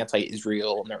incredibly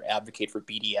anti-Israel and they advocate for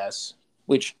BDS,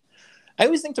 which I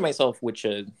always think to myself, which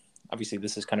obviously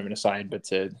this is kind of an aside, but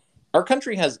our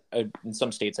country has, in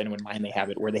some states, I know in mine they have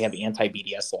it, where they have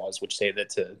anti-BDS laws, which say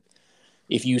that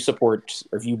if you support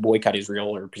or if you boycott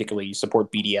Israel, or particularly you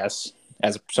support BDS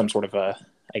as some sort of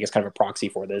I guess kind of a proxy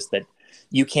for this, that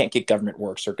you can't get government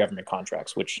works or government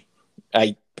contracts, which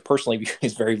I personally view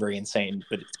is very, very insane,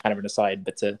 but it's kind of an aside.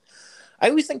 But I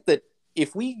always think that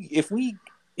if we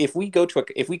go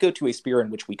to a sphere in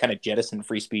which we kind of jettison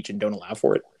free speech and don't allow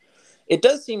for it, it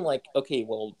does seem like, okay,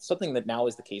 well, something that now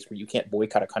is the case where you can't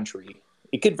boycott a country,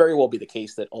 it could very well be the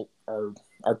case that our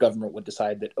government would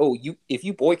decide that, if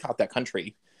you boycott that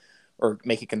country or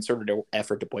make a concerted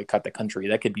effort to boycott the country,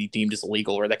 that could be deemed as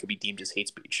illegal, or that could be deemed as hate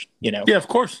speech, you know? Yeah, of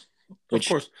course. Of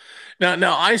course.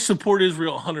 Now I support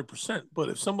Israel 100%, but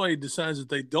if somebody decides that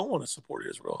they don't want to support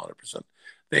Israel 100%,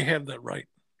 they have that right.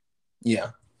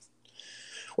 Yeah.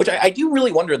 Which I do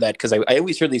really wonder that, because I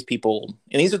always hear these people,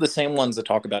 and these are the same ones that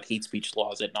talk about hate speech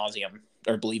laws ad nauseum,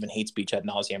 or believe in hate speech ad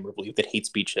nauseum, or believe that hate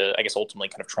speech, I guess, ultimately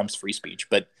kind of trumps free speech,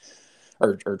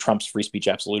 or trumps free speech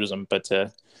absolutism. But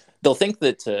they'll think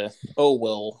that,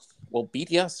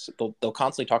 BDS, they'll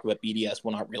constantly talk about BDS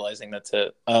while not realizing that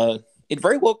it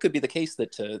very well could be the case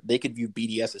that they could view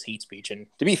BDS as hate speech. And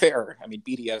to be fair, I mean,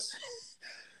 BDS,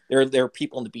 there are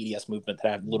people in the BDS movement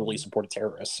that have literally supported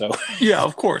terrorists. So yeah,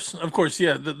 of course,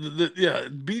 yeah. Yeah,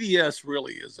 BDS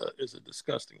really is a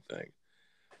disgusting thing,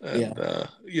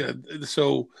 and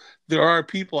so there are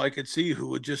people I could see who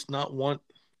would just not want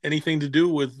anything to do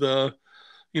with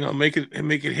make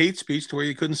it hate speech to where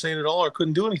you couldn't say it at all or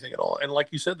couldn't do anything at all. And like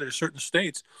you said, there's certain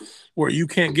states where you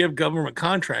can't give government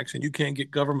contracts and you can't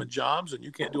get government jobs and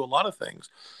you can't do a lot of things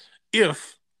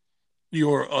if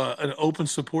you're an open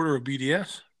supporter of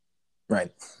BDS.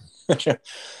 Right.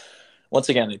 Once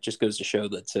again, it just goes to show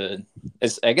that,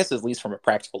 I guess, at least from a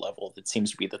practical level, it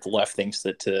seems to be that the left thinks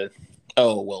that,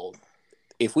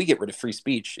 if we get rid of free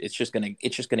speech, it's just gonna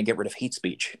get rid of hate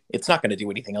speech. It's not going to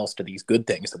do anything else to these good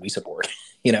things that we support.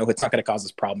 It's not going to cause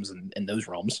us problems in those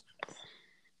realms.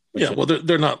 Yeah, well,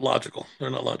 they're not logical. They're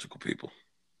not logical people.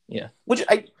 Yeah, which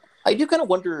I do kind of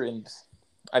wonder, and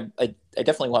I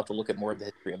definitely will have to look at more of the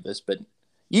history of this, but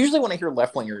usually when I hear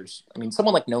left-wingers, I mean,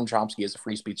 someone like Noam Chomsky is a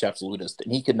free speech absolutist,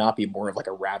 and he could not be more of like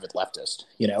a rabid leftist,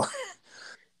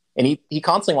 And he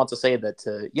constantly wants to say that,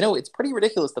 it's pretty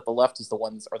ridiculous that the left are the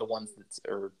ones that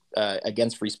are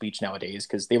against free speech nowadays,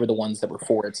 because they were the ones that were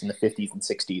for it in the 50s and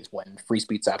 60s when free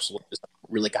speech absolutism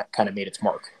really kind of made its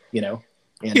mark, And,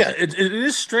 yeah, it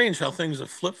is strange how things have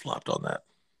flip-flopped on that.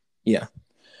 Yeah.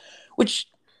 Which,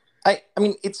 I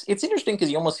mean, it's interesting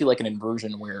because you almost see like an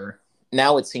inversion where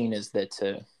now it's seen as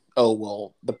that,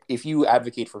 if you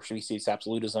advocate for free speech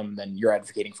absolutism, then you're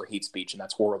advocating for hate speech, and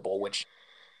that's horrible, which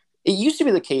It used to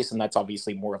be the case, and that's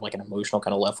obviously more of like an emotional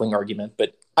kind of left wing argument.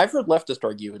 But I've heard leftists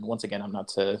argue, and once again, I'm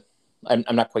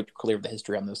not quite clear of the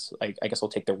history on this. I guess I'll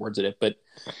take their words at it. But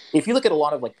if you look at a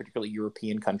lot of like particularly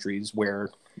European countries where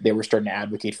they were starting to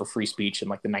advocate for free speech in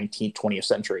like the 19th, 20th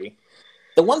century,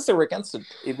 the ones that were against it,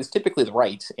 it was typically the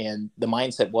right, and the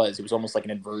mindset was it was almost like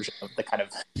an inversion of the kind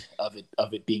of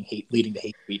it being leading to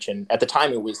hate speech. And at the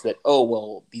time, it was that, oh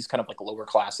well, these kind of like lower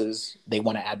classes, they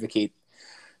want to advocate,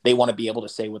 they want to be able to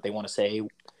say what they want to say.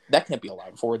 That can't be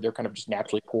allowed for. They're kind of just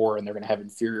naturally poor, and they're going to have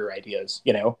inferior ideas,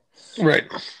 you know. Right.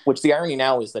 Which the irony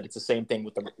now is that it's the same thing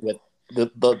with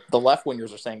the left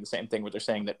wingers are saying the same thing, where they're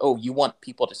saying that, oh, you want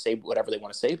people to say whatever they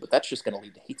want to say, but that's just going to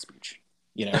lead to hate speech,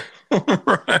 you know.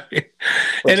 Right.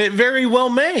 And it very well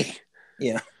may.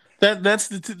 Yeah. That's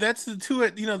the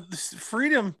two. You know,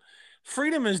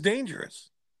 freedom is dangerous.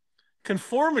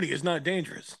 Conformity is not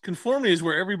dangerous. Conformity is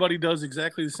where everybody does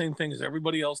exactly the same thing as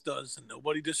everybody else does, and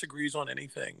nobody disagrees on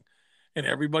anything, and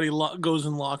everybody goes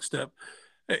in lockstep.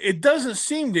 It doesn't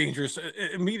seem dangerous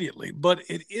immediately, but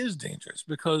it is dangerous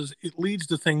because it leads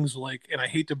to things like, and I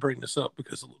hate to bring this up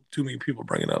because too many people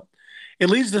bring it up,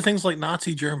 it leads to things like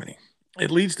Nazi Germany.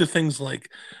 It leads to things like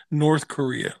North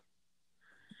Korea.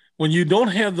 When you don't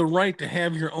have the right to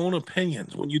have your own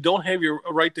opinions, when you don't have your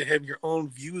right to have your own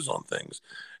views on things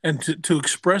and to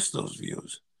express those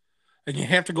views, and you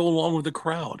have to go along with the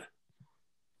crowd.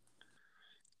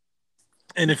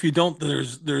 And if you don't,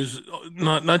 there's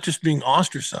not just being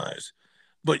ostracized,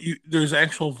 but there's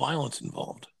actual violence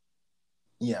involved.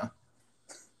 Yeah.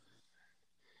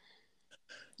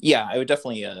 Yeah, I would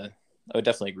definitely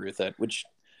agree with that. Which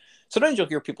sometimes you'll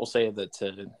hear people say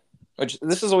that. Which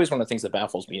this is always one of the things that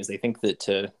baffles me is they think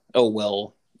that oh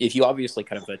well, if you obviously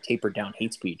kind of tapered down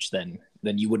hate speech, then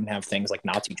you wouldn't have things like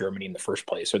Nazi Germany in the first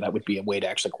place, or that would be a way to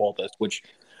actually quell this. Which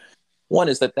one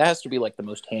is that has to be like the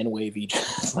most hand wavy,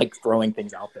 just like throwing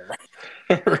things out there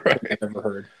Right. I've ever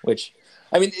heard. Which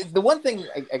I mean, the one thing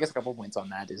I guess a couple of points on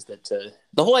that is that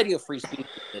the whole idea of free speech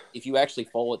is that if you actually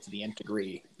follow it to the nth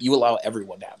degree, you allow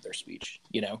everyone to have their speech.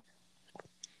 You know,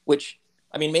 which.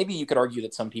 I mean, maybe you could argue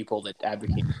that some people that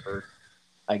advocate for,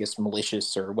 I guess,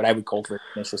 malicious or what I would call for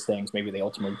malicious things, maybe they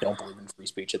ultimately don't believe in free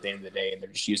speech at the end of the day and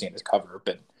they're just using it as cover.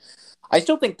 But I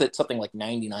still think that something like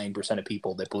 99% of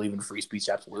people that believe in free speech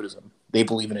absolutism, they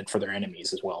believe in it for their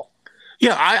enemies as well.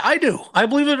 Yeah, I do. I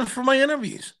believe in it for my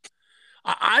enemies.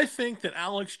 I think that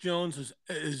Alex Jones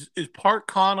is part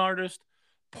con artist,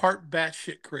 part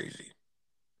batshit crazy.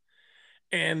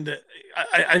 And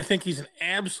I think he's an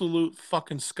absolute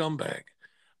fucking scumbag.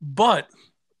 But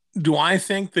do I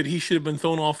think that he should have been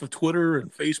thrown off of Twitter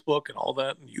and Facebook and all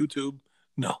that and YouTube?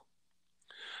 No.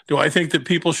 Do I think that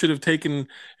people should have taken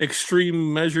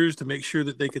extreme measures to make sure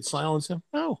that they could silence him?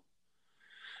 No.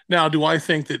 Now, do I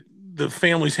think that the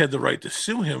families had the right to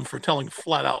sue him for telling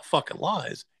flat out fucking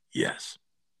lies? Yes.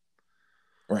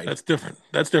 Right. That's different.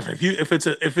 That's different. If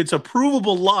it's a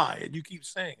provable lie and you keep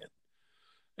saying it,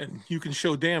 and you can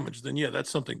show damage, then yeah, that's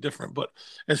something different. But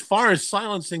as far as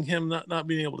silencing him, not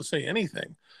being able to say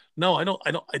anything, no, I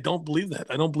don't believe that.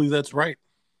 I don't believe that's right.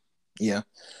 Yeah.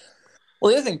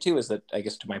 Well, the other thing too is that I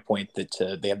guess to my point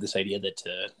that they have this idea that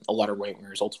a lot of right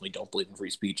wingers ultimately don't believe in free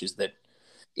speech is that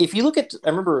if you look at, I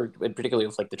remember particularly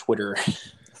with like the Twitter,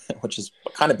 which has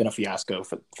kind of been a fiasco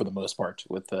for the most part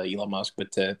with Elon Musk,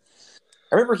 but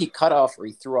I remember he cut off or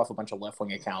he threw off a bunch of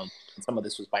left-wing accounts, and some of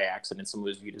this was by accident, some of it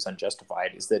was viewed as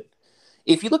unjustified, is that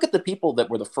if you look at the people that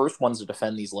were the first ones to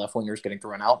defend these left-wingers getting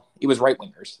thrown out, it was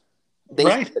right-wingers. They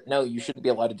said, no, you shouldn't be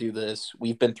allowed to do this.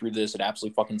 We've been through this. It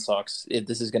absolutely fucking sucks.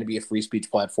 This is going to be a free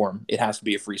speech platform. It has to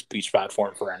be a free speech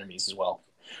platform for enemies as well.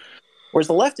 Whereas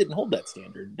the left didn't hold that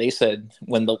standard. They said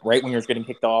when the right-wingers getting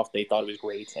kicked off, they thought it was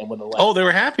great. And when the left... Oh, they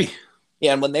were happy.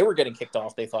 Yeah, and when they were getting kicked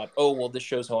off, they thought, oh, well, this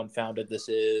shows how unfounded this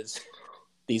is.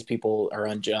 These people are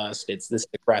unjust. This is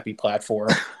a crappy platform.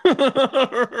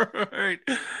 Right.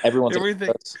 Everyone's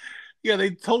everything. Yeah, they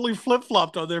totally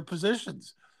flip-flopped on their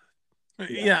positions.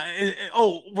 Yeah.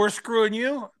 Oh, we're screwing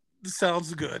you?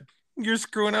 Sounds good. You're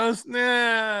screwing us?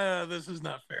 Nah, this is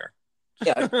not fair.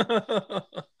 Yeah.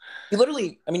 you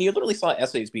literally saw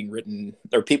essays being written,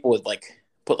 or people would like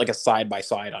put like a side by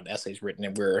side on essays written,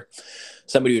 and where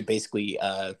somebody would basically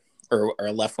or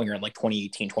a left winger in like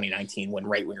 2018, 2019, when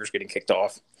right wingers getting kicked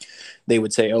off, they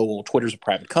would say, oh, well, Twitter's a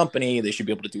private company. They should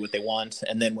be able to do what they want.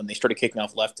 And then when they started kicking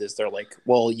off leftists, they're like,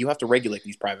 well, you have to regulate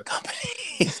these private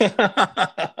companies.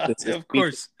 Of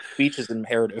course. Speech is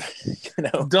imperative. You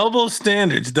know? Double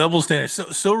standards.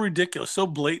 So ridiculous, so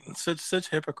blatant, such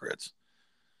hypocrites.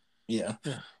 Yeah.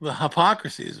 The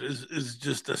hypocrisy is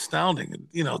just astounding.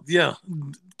 You know, yeah,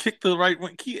 kick the right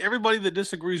wing. Everybody that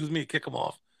disagrees with me, kick them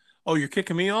off. Oh, you're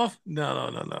kicking me off? No,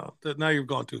 no, no, no. Now you've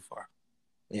gone too far.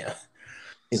 Yeah.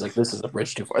 He's like, this is a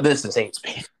bridge too far. This is hate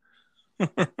speech.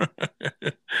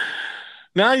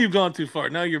 Now you've gone too far.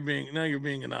 Now you're being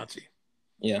a Nazi.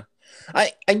 Yeah.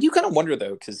 I do kind of wonder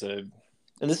though, because and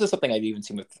this is something I've even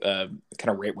seen with kind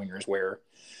of right wingers where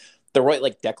the right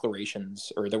like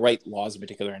declarations or the right laws in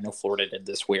particular. I know Florida did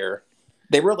this where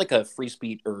they wrote like a free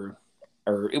speech or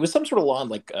it was some sort of law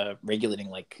like regulating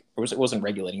like it wasn't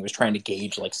regulating. It was trying to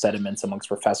gauge like sentiments amongst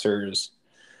professors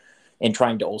and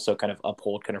trying to also kind of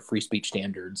uphold kind of free speech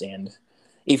standards. And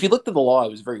if you looked at the law,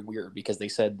 it was very weird because they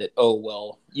said that, oh,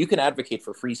 well, you can advocate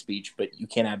for free speech, but you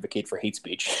can't advocate for hate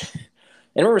speech.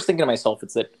 And I remember thinking to myself,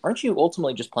 it's that aren't you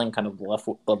ultimately just playing kind of the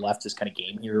leftist kind of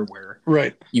game here where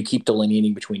Right. you keep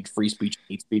delineating between free speech and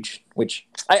hate speech, which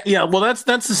yeah, well, that's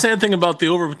the sad thing about the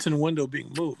Overton window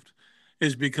being moved,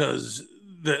 is because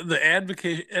the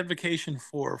advocation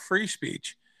for free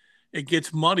speech, it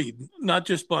gets muddied, not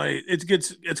just by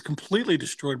it's completely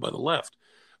destroyed by the left,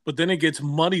 but then it gets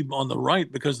muddied on the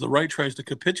right because the right tries to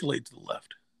capitulate to the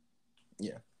left.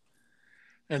 yeah.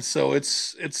 And so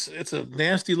it's a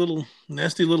nasty little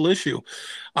issue.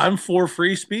 I'm for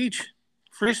free speech.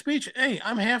 Free speech. Hey,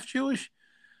 I'm half Jewish.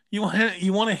 You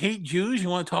want to hate Jews? You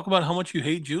want to talk about how much you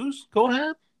hate Jews? Go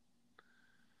ahead.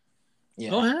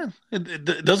 Go Yeah. ahead.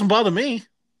 It doesn't bother me.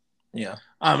 Yeah.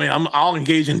 I mean, I'll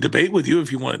engage in debate with you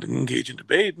if you wanted to engage in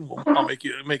debate. I'll make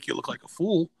you look like a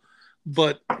fool.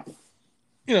 But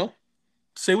you know,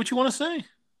 say what you want to say.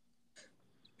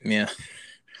 Yeah.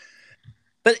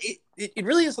 But it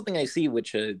really is something I see,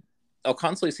 which I'll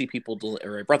constantly see people,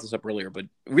 or I brought this up earlier, but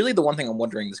really the one thing I'm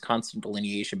wondering is constant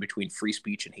delineation between free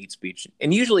speech and hate speech.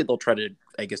 And usually they'll try to,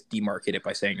 I guess, demarcate it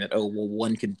by saying that, oh, well,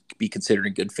 one can be considered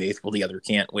in good faith, while the other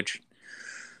can't, which,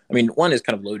 I mean, one is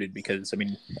kind of loaded because, I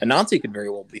mean, a Nazi could very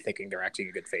well be thinking they're acting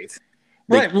in good faith.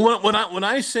 Right. When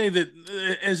I say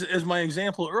that, as my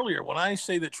example earlier, when I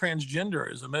say that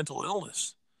transgender is a mental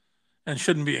illness and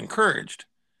shouldn't be encouraged,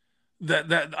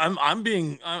 that I'm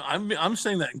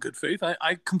saying that in good faith.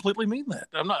 I completely mean that.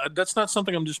 I'm not. That's not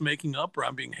something I'm just making up or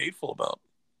I'm being hateful about.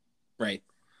 Right.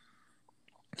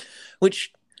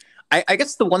 Which I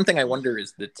guess the one thing I wonder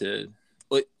is that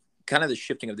kind of the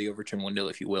shifting of the Overton window,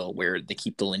 if you will, where they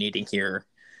keep delineating here.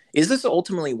 Is this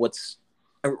ultimately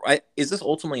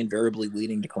invariably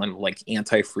leading to kind of like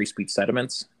anti-free speech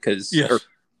sentiments? Or Yes.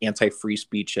 anti-free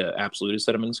speech absolutist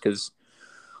sentiments? Because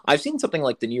I've seen something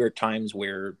like the New York Times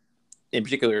where, in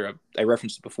particular, I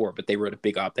referenced it before, but they wrote a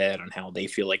big op-ed on how they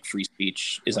feel like free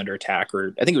speech is under attack,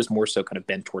 or I think it was more so kind of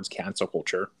bent towards cancel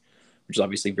culture, which is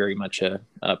obviously very much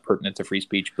pertinent to free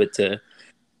speech. But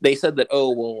they said that,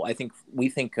 oh, well, we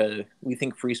think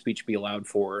free speech be allowed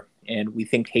for, and we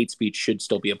think hate speech should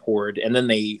still be abhorred. And then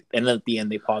at the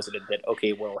end they posited that,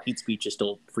 okay, well, hate speech is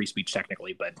still free speech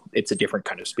technically, but it's a different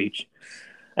kind of speech.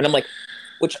 And I'm like,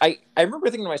 which I remember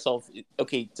thinking to myself,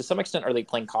 okay, to some extent, are they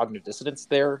playing cognitive dissonance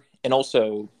there? And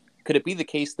also, could it be the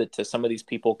case that to some of these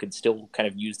people could still kind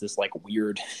of use this like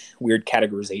weird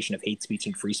categorization of hate speech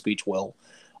and free speech while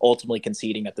ultimately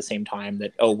conceding at the same time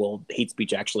that, oh, well, hate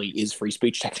speech actually is free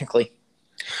speech technically?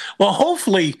 Well,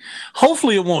 hopefully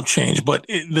it won't change. But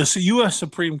the U.S.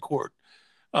 Supreme Court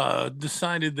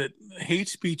decided that hate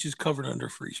speech is covered under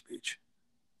free speech.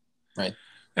 Right.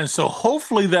 And so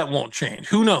hopefully that won't change.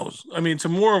 Who knows? I mean, it's a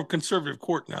more conservative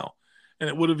court now, and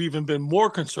it would have even been more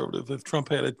conservative if Trump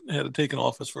had taken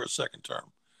office for a second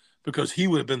term, because he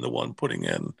would have been the one putting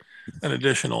in an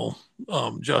additional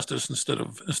justice instead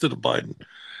of Biden.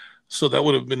 So that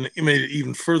would have made it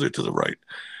even further to the right.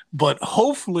 But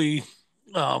hopefully,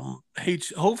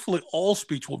 hopefully all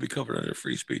speech will be covered under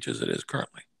free speech as it is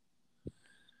currently.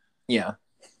 Yeah.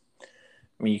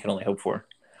 I mean, you can only hope for.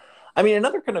 I mean,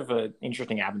 another kind of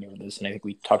interesting avenue of this, and I think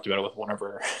we talked about it with one of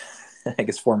our, I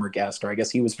guess, former guests, or I guess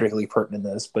he was particularly pertinent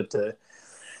in this, but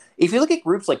if you look at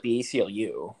groups like the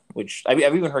ACLU, which I've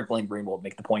even heard Glenn Greenwald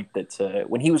make the point that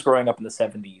when he was growing up in the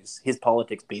 70s, his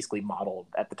politics basically modeled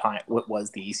at the time what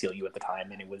was the ACLU at the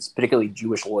time, and it was particularly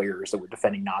Jewish lawyers that were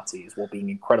defending Nazis while being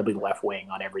incredibly left-wing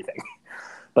on everything.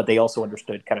 But they also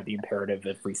understood kind of the imperative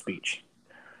of free speech.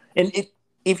 And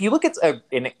if you look at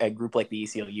a group like the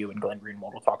ACLU, and Glenn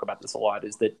Greenwald will talk about this a lot,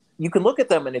 is that you can look at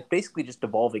them and it's basically just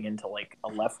devolving into like a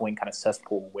left-wing kind of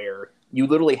cesspool where you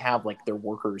literally have like their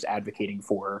workers advocating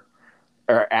for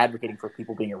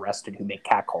people being arrested who make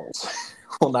catcalls,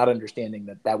 while not understanding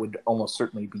that would almost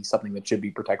certainly be something that should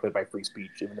be protected by free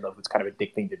speech, even though it's kind of a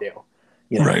dick thing to do.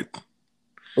 You know? Right.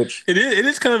 Which it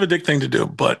is kind of a dick thing to do,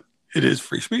 but it is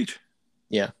free speech.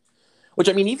 Yeah. Which,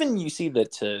 I mean, even you see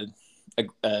that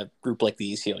a group like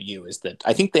the ACLU is that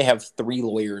I think they have 3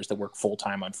 lawyers that work full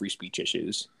time on free speech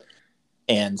issues.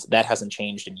 and that hasn't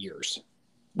changed in years,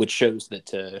 which shows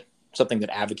that something that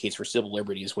advocates for civil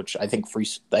liberties, which I think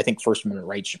First Amendment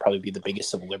rights should probably be the biggest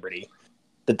civil liberty,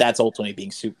 that's ultimately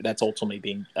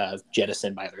being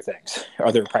jettisoned by other things,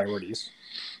 other priorities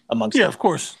amongst Yeah, them. of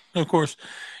course, of course.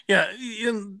 Yeah,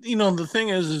 and the thing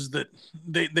is that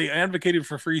they advocated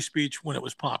for free speech when it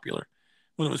was popular,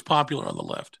 on the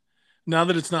left. Now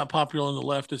that it's not popular on the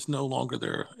left, it's no longer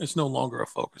there. It's no longer a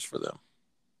focus for them.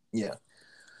 Yeah,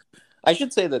 I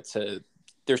should say that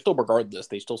they're still, regardless,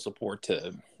 they still support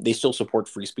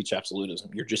free speech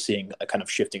absolutism. You're just seeing a kind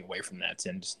of shifting away from that,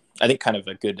 and I think kind of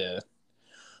a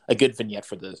good vignette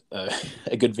for this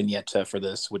for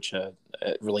this, which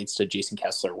relates to Jason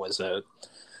Kessler, was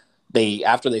they,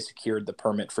 after they secured the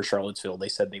permit for Charlottesville, they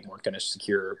said they weren't going to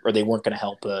secure, or they weren't going to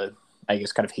help I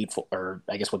guess kind of hateful, or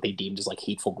I guess what they deemed as like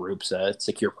hateful groups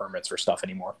secure permits for stuff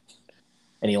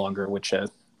any longer, which I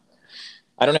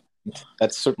don't know.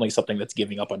 That's certainly something that's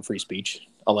giving up on free speech.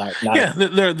 Yeah,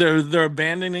 they're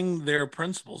abandoning their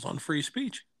principles on free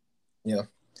speech. Yeah.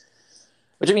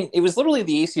 Which, I mean, it was literally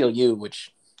the ACLU,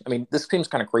 which, I mean, this seems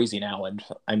kind of crazy now,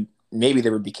 and maybe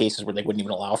there would be cases where they wouldn't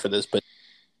even allow for this, but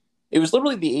it was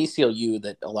literally the ACLU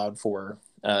that allowed for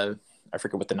I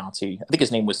forget what the Nazi. I think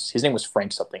his name was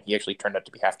Frank something. He actually turned out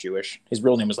to be half Jewish. His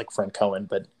real name was like Frank Cohen,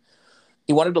 but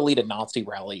he wanted to lead a Nazi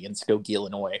rally in Skokie,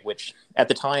 Illinois, which I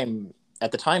think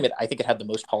it had the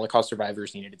most Holocaust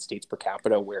survivors in the United States per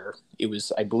capita, where it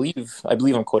was, I believe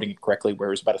I'm quoting it correctly, where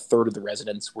it was about a third of the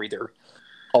residents were either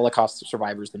Holocaust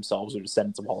survivors themselves or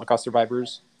descendants of Holocaust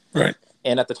survivors. Right.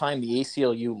 And at the time, the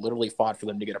ACLU literally fought for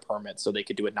them to get a permit so they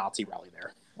could do a Nazi rally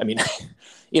there. I mean,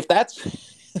 if that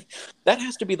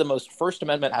has to be the most First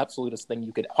Amendment absolutist thing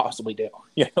you could possibly do,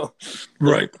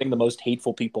 Right. Putting the most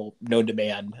hateful people known to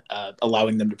man,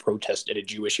 allowing them to protest in a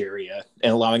Jewish area,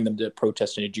 and allowing them to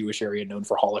protest in a Jewish area known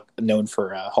for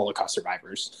Holocaust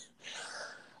survivors.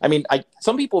 I mean,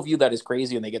 some people view that as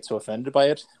crazy and they get so offended by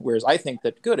it. Whereas I think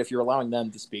that, good, if you're allowing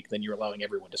them to speak, then you're allowing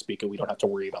everyone to speak, and we don't have to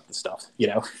worry about this stuff,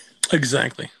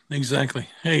 Exactly.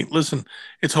 Hey, listen,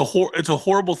 it's a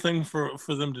horrible thing for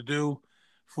them to do,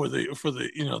 for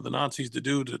the Nazis to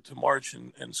do, to march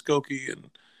and Skokie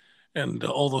and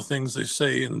all the things they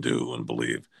say and do and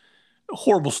believe.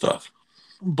 Horrible stuff.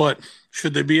 But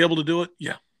should they be able to do it?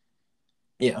 Yeah.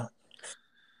 Yeah.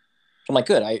 I'm like,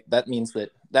 good. That means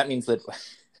that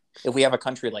if we have a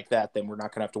country like that, then we're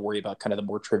not going to have to worry about kind of the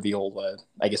more trivial,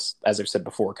 I guess, as I've said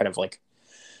before, kind of like,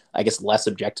 I guess, less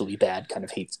objectively bad kind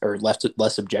of hate, or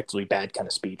less objectively bad kind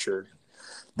of speech, or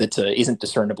that isn't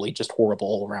discernibly just horrible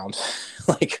all around,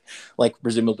 like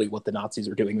presumably what the Nazis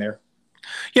are doing there.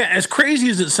 Yeah, as crazy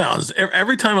as it sounds,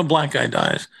 every time a black guy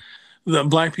dies, the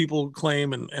black people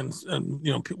claim and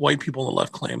white people on the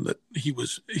left claim that he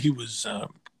was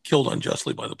killed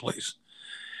unjustly by the police.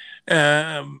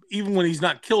 Even when he's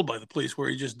not killed by the police, where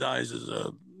he just dies as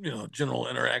a general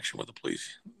interaction with the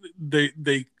police,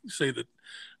 they say that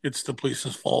it's the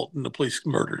police's fault and the police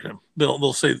murdered him.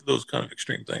 They'll say those kind of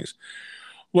extreme things.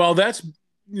 Well, that's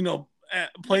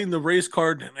playing the race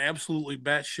card and absolutely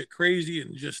batshit crazy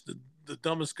and just the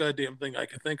dumbest goddamn thing I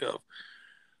can think of,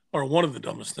 or one of the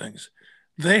dumbest things.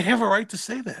 They have a right to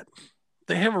say that.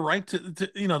 They have a right to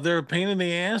they're a pain in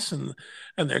the ass, and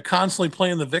they're constantly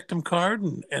playing the victim card,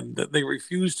 and that they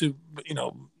refuse to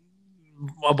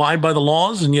abide by the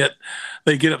laws, and yet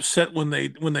they get upset when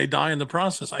they die in the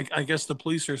process. I guess the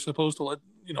police are supposed to let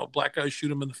black guys shoot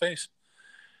them in the face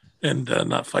and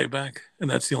not fight back, and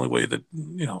that's the only way that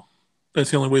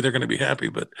that's the only way they're going to be happy.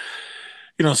 But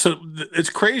so it's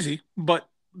crazy, but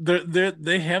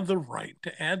they have the right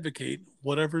to advocate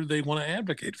whatever they want to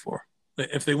advocate for.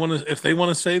 If they want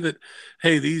to say that,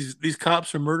 hey, these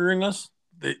cops are murdering us,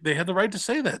 they have the right to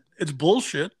say that. It's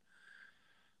bullshit.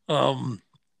 Mendez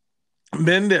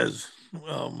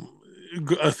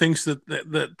thinks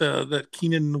that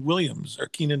Keenan Williams, or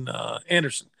Keenan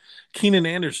Anderson,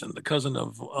 the cousin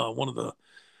of one of the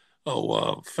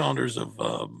founders of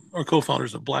or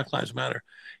co-founders of Black Lives Matter,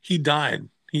 he died.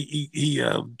 He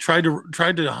tried to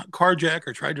carjack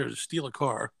or tried to steal a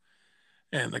car,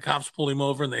 and the cops pulled him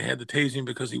over and they had to tase him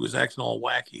because he was acting all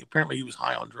wacky. Apparently, he was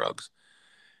high on drugs.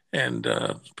 And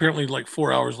apparently, like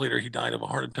 4 hours later, he died of a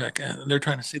heart attack. And they're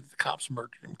trying to say that the cops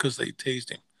murdered him because they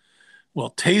tased him.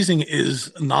 Well, tasing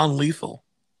is non-lethal.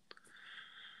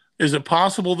 Is it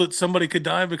possible that somebody could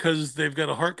die because they've got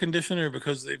a heart condition, or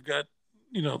because they've got,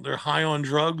 they're high on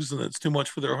drugs and it's too much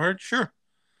for their heart? Sure.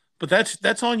 But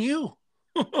that's on you.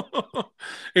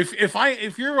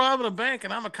 If you're robbing a bank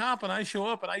and I'm a cop and I show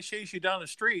up and I chase you down the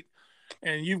street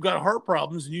and you've got heart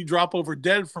problems and you drop over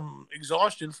dead from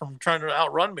exhaustion from trying to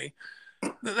outrun me,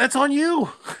 That's on you.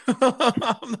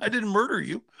 I didn't murder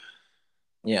you.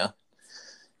 Yeah,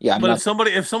 yeah, I'm But not.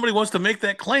 if somebody wants to make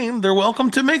that claim, they're welcome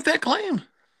to make that claim.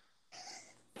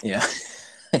 Yeah,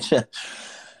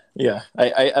 yeah.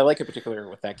 I like in particular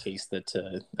with that case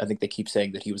that I think they keep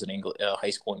saying that he was an high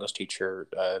school English teacher.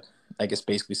 I guess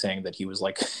basically saying that he was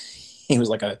like he was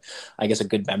like a I guess a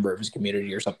good member of his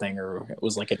community or something, or it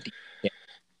was like a yeah.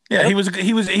 Yeah, I don't.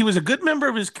 he was a good member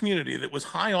of his community that was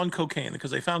high on cocaine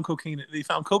because they found cocaine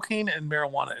and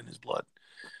marijuana in his blood.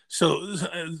 So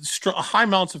high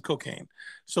amounts of cocaine.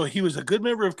 So he was a good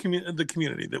member of the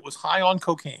community that was high on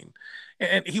cocaine,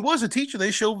 and he was a teacher.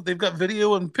 They've got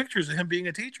video and pictures of him being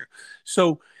a teacher.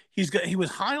 So he was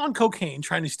high on cocaine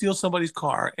trying to steal somebody's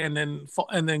car, and then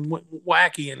went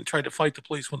wacky and tried to fight the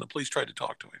police when the police tried to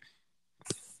talk to him.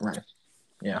 Right.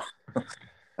 Yeah,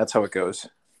 that's how it goes.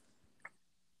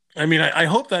 I mean, I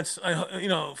hope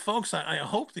folks. I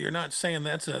hope that you're not saying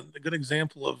that's a good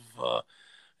example of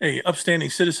a upstanding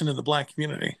citizen in the black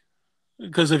community.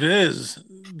 Because if it is,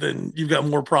 then you've got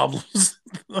more problems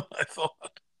than I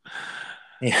thought.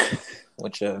 Yeah,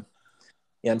 which yeah,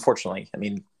 unfortunately, I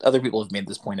mean, other people have made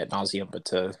this point at nauseum, but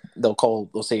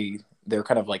they'll say they're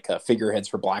kind of like figureheads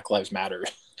for Black Lives Matter,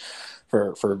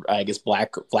 for I guess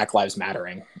Black Lives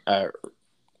Mattering.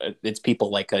 It's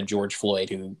people like George Floyd,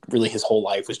 who really his whole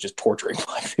life was just torturing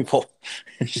black people,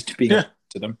 just being Yeah,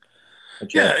 to them.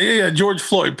 Which, yeah. George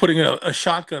Floyd putting a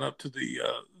shotgun up to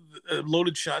a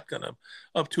loaded shotgun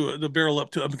up to the barrel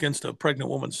up against a pregnant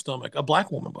woman's stomach, a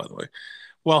black woman, by the way,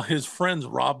 while his friends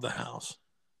robbed the house.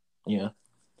 yeah,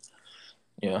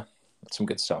 yeah, that's some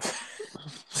good stuff.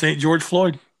 St. George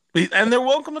Floyd. And they're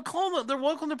welcome to call them. They're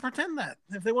welcome to pretend that.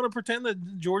 If they want to pretend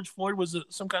that George Floyd was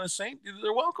some kind of saint,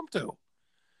 they're welcome to.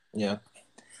 Yeah,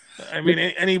 I mean,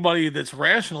 anybody that's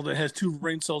rational that has two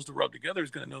brain cells to rub together is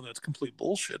going to know that's complete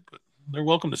bullshit. But they're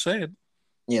welcome to say it.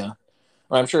 yeah.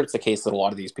 Well, I'm sure it's the case that a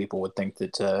lot of these people would think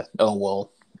that oh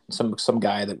well, some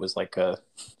guy that was like I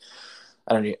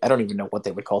don't even know what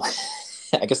they would call it.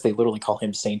 I guess they literally call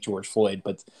him Saint George Floyd,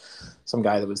 but some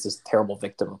guy that was this terrible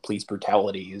victim of police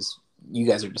brutality is you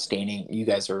guys are disdaining, you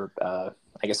guys are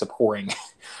I guess abhorring,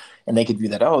 and they could view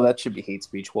that, oh, that should be hate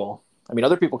speech. Well, I mean,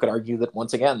 other people could argue that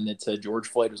once again that George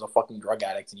Floyd was a fucking drug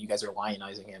addict and you guys are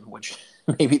lionizing him, which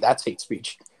maybe that's hate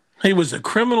speech. He was a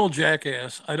criminal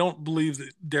jackass. I don't believe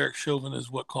that Derek Chauvin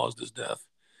is what caused his death.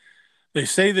 They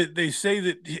say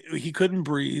that he couldn't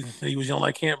breathe. He was yelling,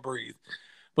 "I can't breathe."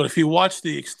 But if you watch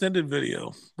the extended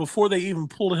video, before they even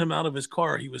pulled him out of his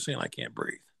car, he was saying, "I can't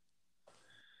breathe."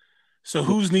 So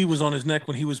whose knee was on his neck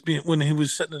when when he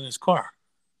was sitting in his car?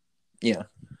 Yeah.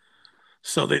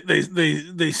 So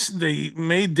they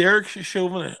made Derek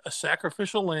Chauvin a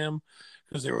sacrificial lamb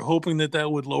because they were hoping that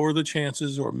that would lower the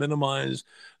chances or minimize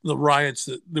the riots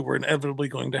that were inevitably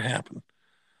going to happen.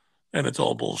 And it's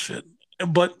all bullshit.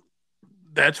 But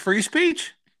that's free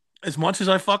speech. As much as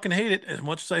I fucking hate it, as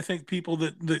much as I think people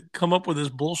that come up with this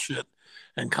bullshit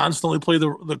and constantly play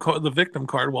the victim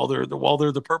card while they're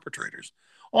the perpetrators.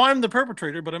 Oh, I'm the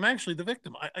perpetrator, but I'm actually the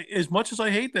victim. As much as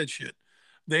I hate that shit,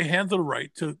 they have the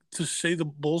right to say the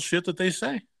bullshit that they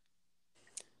say.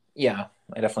 Yeah,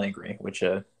 I definitely agree. Which,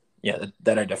 yeah,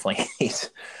 that I definitely hate.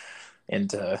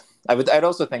 And I'd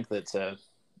also think that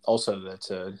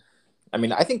I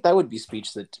mean, I think that would be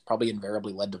speech that probably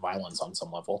invariably led to violence on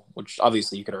some level. Which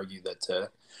obviously you could argue that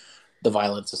the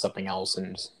violence is something else,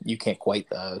 and you can't quite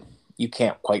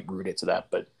root it to that.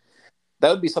 But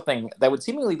that would be something that would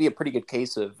seemingly be a pretty good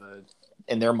case of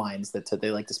in their minds that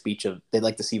they like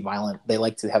to see violent, they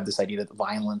like to have this idea that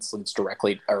violence leads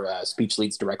directly, or speech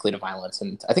leads directly to violence.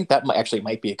 And I think that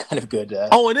might be a kind of good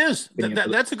Oh, it is.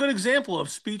 That's a good example of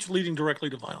speech leading directly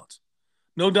to violence.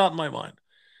 No doubt in my mind.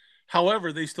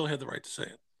 However, they still had the right to say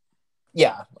it.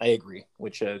 Yeah, I agree.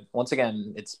 Which once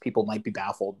again, it's people might be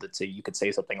baffled that you could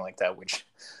say something like that. Which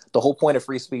the whole point of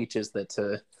free speech is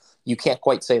that you can't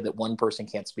quite say that one person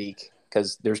can't speak,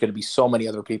 because there's going to be so many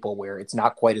other people where it's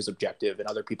not quite as objective, and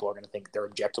other people are going to think they're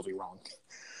objectively wrong.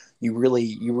 You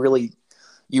really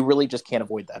just can't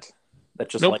avoid that.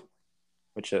 That's just Nope. like,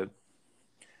 which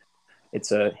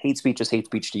it's a hate speech is hate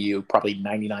speech to you probably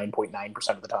 99.9%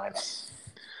 of the time.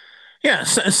 Yeah,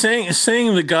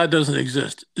 saying that God doesn't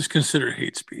exist is considered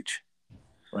hate speech.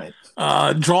 Right.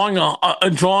 Saying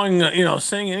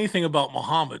anything about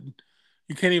Muhammad,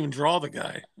 you can't even draw the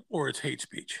guy, or it's hate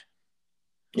speech.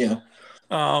 Yeah.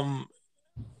 Um,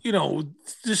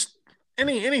 just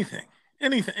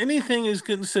anything is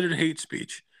considered hate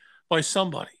speech by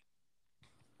somebody.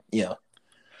 Yeah.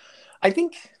 I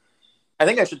think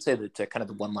I should say that kind of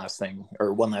the one last thing I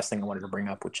wanted to bring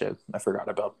up, which I forgot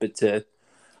about, but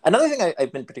Another thing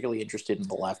I've been particularly interested in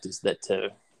the left is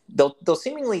that they'll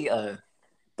seemingly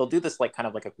they'll do this like kind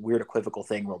of like a weird equivocal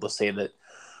thing where they'll say that,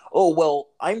 oh well,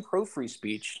 I'm pro free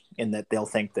speech, in that they'll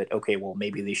think that, okay, well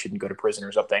maybe they shouldn't go to prison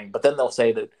or something, but then they'll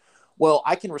say that, well,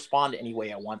 I can respond any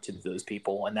way I want to those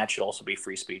people, and that should also be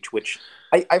free speech. Which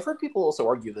I've heard people also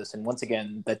argue this, and once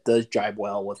again, that does jibe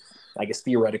well with, I guess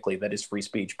theoretically that is free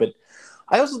speech, but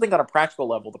I also think on a practical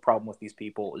level, the problem with these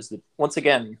people is that, once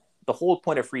again, the whole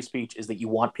point of free speech is that you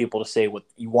want people to say what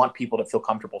you want, people to feel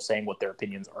comfortable saying what their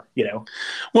opinions are. You know.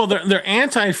 Well, they're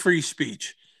anti-free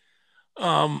speech.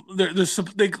 They're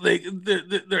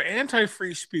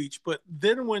anti-free speech, but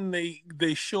then when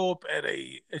they show up at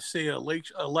a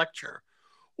lecture,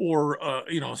 or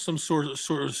some sort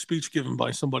of speech given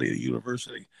by somebody at a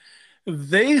university,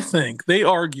 they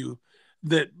argue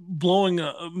that blowing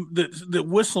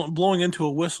into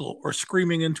a whistle or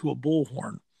screaming into a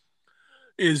bullhorn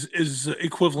is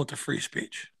equivalent to free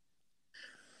speech.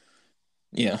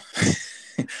 Yeah.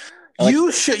 Like,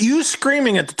 you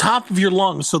screaming at the top of your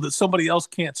lungs so that somebody else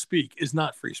can't speak is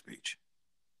not free speech.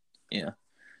 Yeah.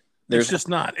 It's just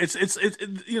not. It's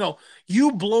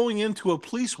you blowing into a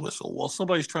police whistle while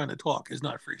somebody's trying to talk is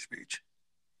not free speech.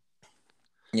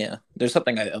 Yeah, there's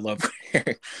something I love.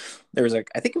 There was I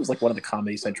think it was like one of the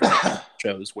Comedy Central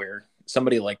shows where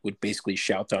somebody like would basically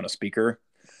shout down a speaker,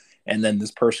 and then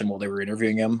this person, while they were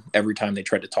interviewing him, every time they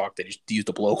tried to talk, they just used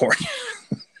a blowhorn.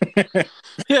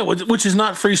 Yeah, which is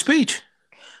not free speech.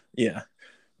 Yeah,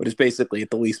 but it's basically at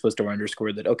the least supposed to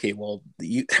underscore that, okay, well,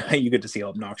 you get to see how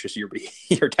obnoxious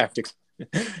your tactics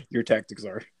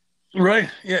are. Right.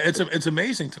 Yeah, it's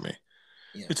amazing to me.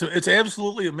 Yeah. It's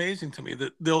absolutely amazing to me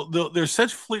that they're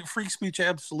such free speech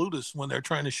absolutists when they're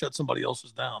trying to shut somebody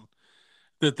else's down,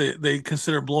 that they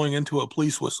consider blowing into a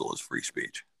police whistle as free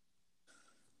speech.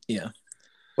 Yeah.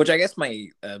 Which I guess my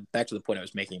back to the point I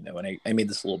was making, though, and I made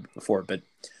this a little bit before, but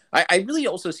I really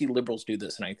also see liberals do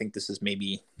this, and I think this is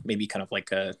maybe kind of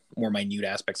like a more minute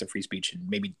aspects of free speech, and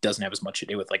maybe doesn't have as much to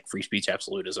do with like free speech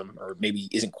absolutism, or maybe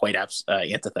isn't quite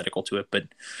antithetical to it. But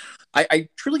I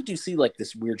truly do see like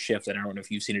this weird shift, and I don't know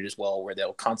if you've seen it as well, where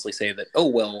they'll constantly say that, oh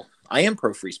well, I am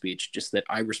pro free speech, just that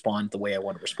I respond the way I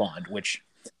want to respond, which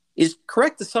is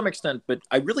correct to some extent, but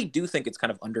I really do think it's kind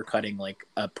of undercutting like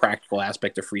a practical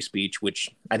aspect of free speech,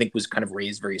 which I think was kind of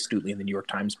raised very astutely in the New York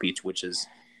Times speech, which is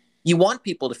you want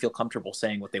people to feel comfortable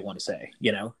saying what they want to say,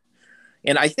 you know?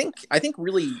 And I think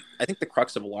the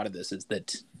crux of a lot of this is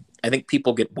that I think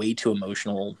people get way too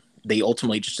emotional. They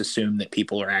ultimately just assume that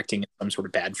people are acting in some sort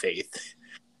of bad faith,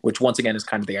 which once again is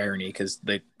kind of the irony, because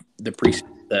a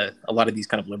lot of these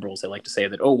kind of liberals, they like to say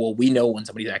that, oh well, we know when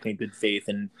somebody's acting in good faith,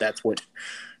 and that's what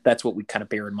we kind of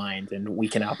bear in mind, and we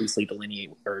can obviously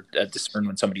delineate or discern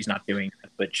when somebody's not doing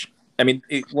it. But I mean,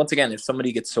 once again, if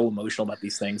somebody gets so emotional about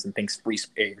these things and thinks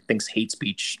hate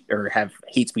speech or have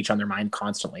hate speech on their mind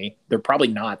constantly, they're probably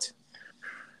not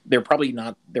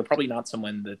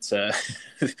someone that's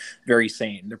very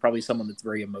sane. They're probably someone that's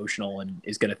very emotional and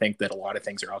is going to think that a lot of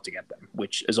things are out to get them,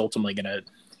 which is ultimately going to,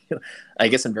 I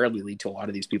guess, invariably lead to a lot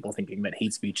of these people thinking that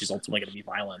hate speech is ultimately going to be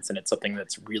violence, and it's something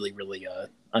that's really, really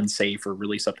unsafe, or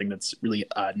really something that's really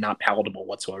not palatable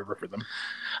whatsoever for them.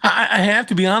 I have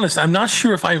to be honest. I'm not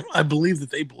sure if I believe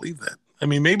that they believe that. I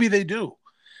mean, maybe they do.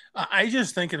 I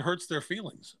just think it hurts their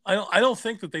feelings. I don't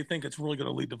think that they think it's really going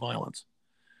to lead to violence.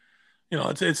 You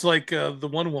know, it's like the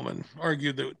one woman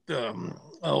argued that,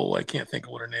 I can't think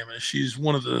of what her name is. She's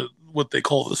one of what they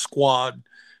call the squad.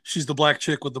 She's the black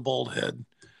chick with the bald head.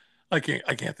 I can't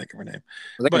think of her name.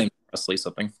 I think her name's Presley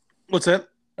something. What's that?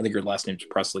 I think her last name's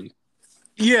Presley.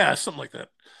 Yeah, something like that.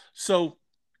 So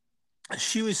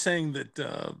she was saying that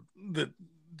that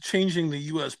changing the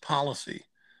U.S. policy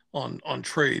on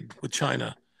trade with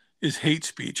China is hate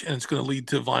speech, and it's going to lead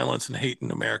to violence and hate in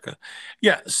America.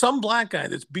 Yeah, some black guy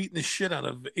that's beating the shit out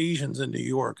of Asians in New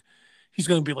York, he's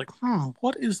going to be like,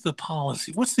 what is the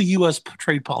policy? What's the U.S.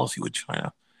 trade policy with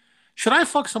China? Should I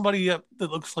fuck somebody up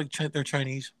that looks like they're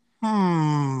Chinese? You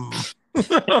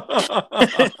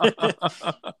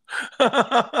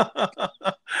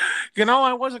know,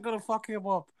 I wasn't going to fuck him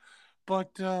up, but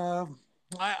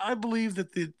I believe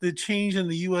that the change in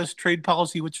the U.S. trade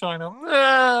policy with China,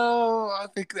 I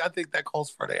think that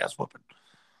calls for an ass whooping.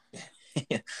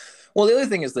 Yeah. Well, the other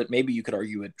thing is that maybe you could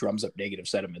argue it drums up negative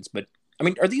sentiments, but I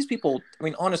mean, are these people? I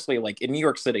mean, honestly, like in New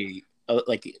York City,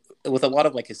 like with a lot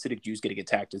of like Hasidic Jews getting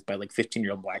attacked by like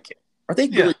 15-year-old black kids, are they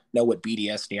really know what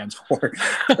BDS stands for?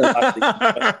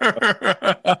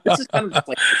 This is kind of just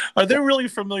like, are they really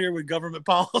familiar with government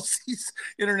policies,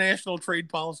 international trade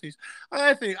policies?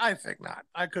 I think not.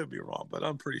 I could be wrong, but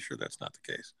I'm pretty sure that's not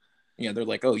the case. Yeah, they're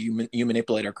like, oh, you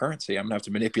manipulate our currency. I'm gonna have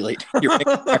to manipulate your I'm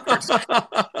gonna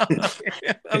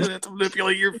have to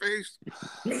manipulate your face.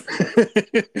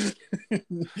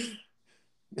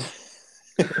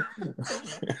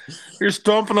 You're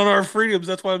stomping on our freedoms.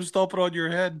 That's why I'm stomping on your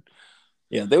head.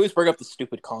 Yeah, they always bring up the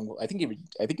stupid Kong. I think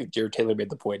if Jared Taylor made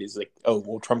the point, is like, oh,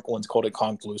 well, Trump once called it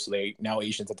Kong flu, so they now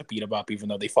Asians have to beat him up, even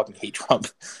though they fucking hate Trump,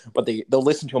 but they'll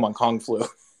listen to him on Kong flu. I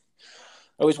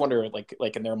always wonder,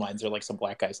 like in their minds, they're like some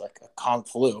black guys like Kong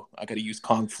flu. I got to use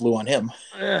Kong flu on him.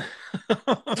 Yeah.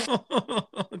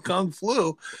 Kung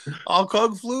flu. I'll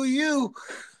Kung flu you.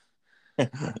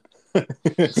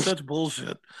 Such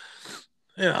bullshit.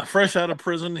 Yeah, fresh out of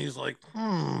prison, he's like,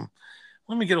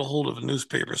 let me get a hold of a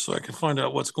newspaper so I can find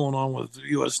out what's going on with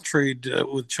U.S. trade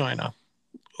with China.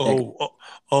 I'm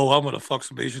going to fuck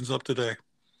some Asians up today.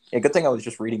 Yeah, good thing I was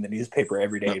just reading the newspaper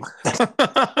every day.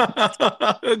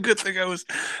 Good thing I was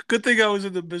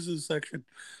in the business section.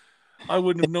 I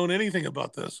wouldn't have known anything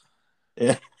about this.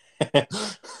 Yeah.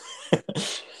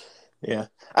 Yeah.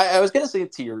 I was gonna say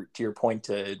to your point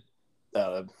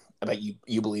about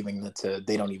you believing that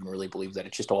they don't even really believe that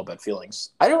it's just all about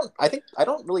feelings. I don't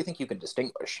really think you can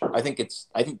distinguish. I think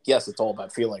yes, it's all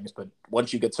about feelings, but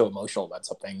once you get so emotional about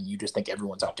something, you just think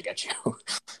everyone's out to get you.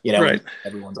 You know, right.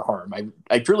 Everyone's a harm.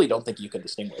 I truly don't think you can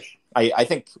distinguish. I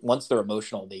think once they're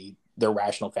emotional, their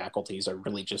rational faculties are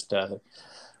really just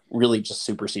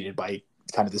superseded by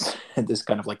kind of this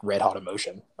kind of like red hot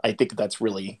emotion. I think that's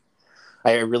really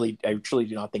I truly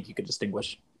do not think you can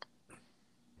distinguish.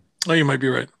 Oh, you might be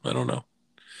right. I don't know.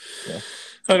 Yeah.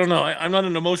 I don't know. I'm not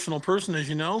an emotional person, as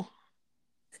you know,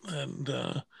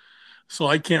 and so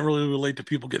I can't really relate to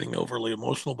people getting overly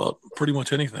emotional about pretty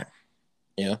much anything.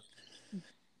 Yeah.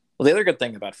 Well, the other good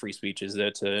thing about free speech is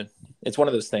that it's one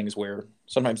of those things where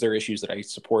sometimes there are issues that I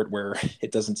support where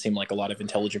it doesn't seem like a lot of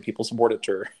intelligent people support it,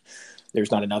 or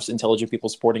there's not enough intelligent people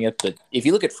supporting it. But if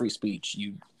you look at free speech,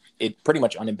 it pretty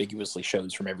much unambiguously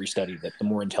shows from every study that the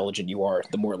more intelligent you are,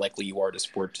 the more likely you are to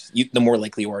the more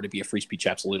likely you are to be a free speech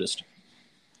absolutist.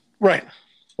 Right.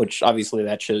 Which obviously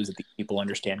that shows that the people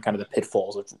understand kind of the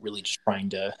pitfalls of really just trying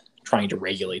to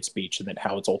regulate speech, and then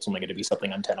how it's ultimately going to be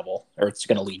something untenable, or it's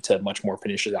going to lead to much more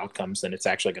pernicious outcomes than it's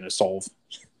actually going to solve.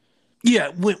 Yeah,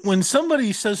 when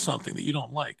somebody says something that you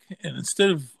don't like, and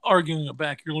instead of arguing it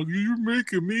back, you're like, "You're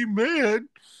making me mad."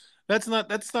 That's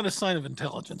not a sign of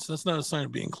intelligence. That's not a sign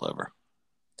of being clever.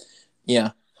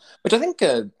 Yeah, which I think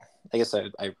I guess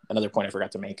another point I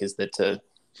forgot to make is that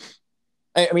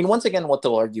I mean, once again, what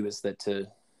they'll argue is that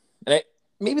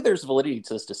maybe there's validity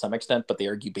to this to some extent, but they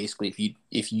argue basically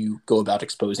if you go about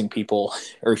exposing people,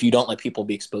 or if you don't let people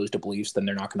be exposed to beliefs, then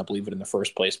they're not going to believe it in the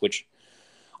first place. Which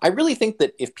I really think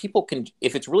that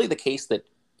if it's really the case that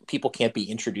people can't be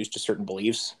introduced to certain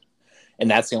beliefs, and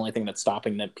that's the only thing that's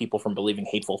stopping people from believing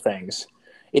hateful things,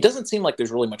 it doesn't seem like there's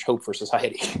really much hope for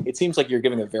society. It seems like you're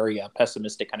giving a very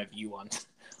pessimistic kind of view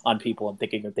on people, and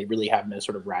thinking that they really have no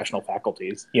sort of rational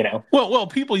faculties, you know? Well,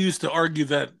 people used to argue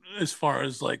that as far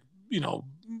as like,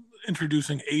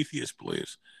 introducing atheist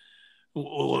beliefs.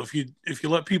 Well, if you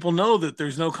let people know that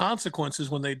there's no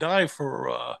consequences when they die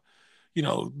for,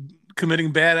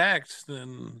 committing bad acts,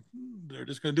 then they're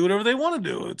just going to do whatever they want to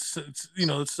do. It's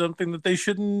something that they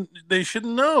shouldn't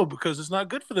know, because it's not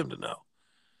good for them to know.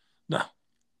 No.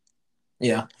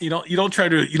 Yeah. You don't try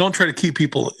to keep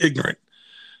people ignorant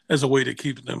as a way to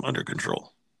keep them under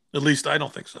control. At least I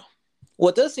don't think so. Well,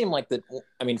 it does seem like that.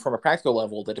 I mean, from a practical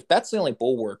level, that if that's the only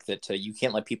bulwark that you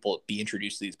can't let people be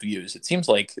introduced to these views, it seems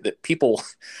like that people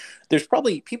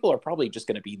are probably just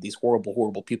going to be these horrible,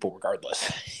 horrible people regardless.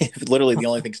 If literally the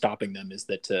only thing stopping them is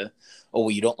that,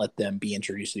 you don't let them be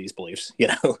introduced to these beliefs. You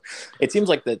know, it seems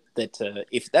like that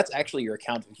if that's actually your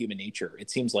account of human nature, it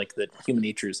seems like that human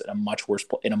nature is in a much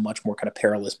more kind of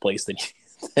perilous place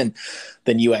than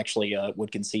you actually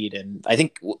would concede. And I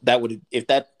think that would, if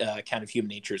that account of human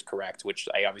nature is correct, which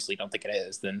I obviously don't think it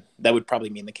is, then that would probably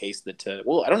mean the case that,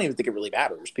 I don't even think it really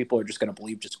matters. People are just going to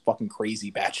believe just fucking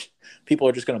crazy batch. People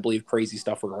are just going to believe crazy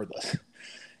stuff regardless.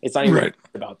 It's not even right.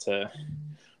 about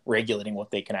regulating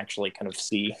what they can actually kind of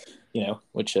see,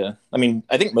 which, I mean,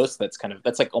 I think most of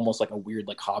that's like almost like a weird,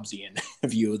 like Hobbesian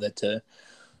view that,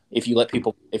 if you let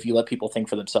people think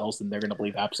for themselves, then they're going to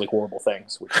believe absolutely horrible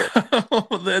things.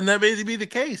 Then that may be the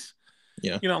case.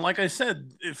 Yeah. Like I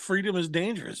said, freedom is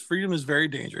dangerous. Freedom is very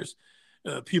dangerous.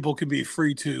 People can be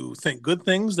free to think good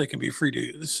things. They can be free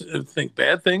to think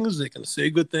bad things. They can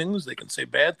say good things. They can say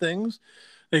bad things.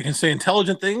 They can say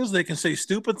intelligent things. They can say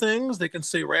stupid things. They can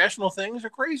say rational things or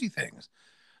crazy things.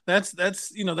 That's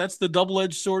the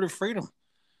double-edged sword of freedom.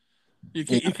 You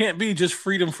can't be just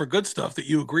freedom for good stuff that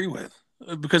you agree with,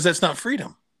 because that's not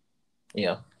freedom.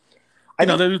 Yeah. I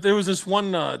think There was this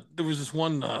one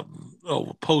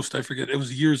post, I forget, it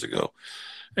was years ago,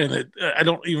 and I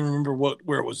don't even remember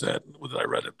where it was at, whether I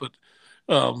read it, but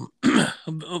um,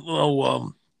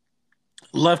 oh,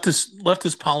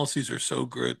 leftist policies are so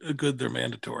good they're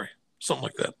mandatory, something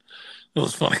like that. It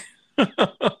was funny.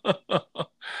 that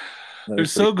They're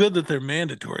was pretty. so good that they're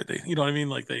mandatory. You know what I mean?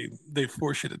 Like they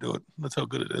force you to do it. That's how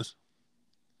good it is.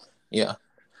 Yeah.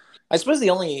 I suppose the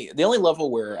only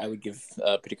level where I would give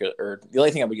particular, or the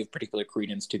only thing I would give particular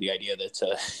credence to the idea that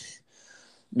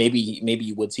maybe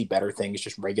you would see better things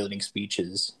just regulating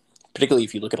speeches, particularly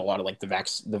if you look at a lot of like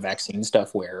the vaccine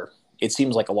stuff, where it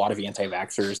seems like a lot of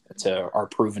anti-vaxxers that are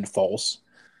proven false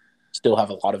still have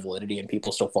a lot of validity and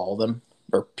people still follow them,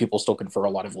 or people still confer a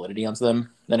lot of validity onto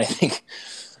them. Then I think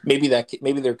maybe there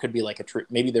could be like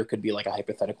maybe there could be like a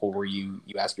hypothetical where you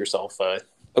ask yourself,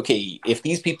 okay, if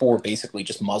these people were basically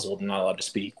just muzzled and not allowed to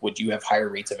speak, would you have higher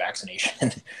rates of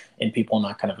vaccination and people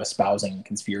not kind of espousing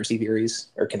conspiracy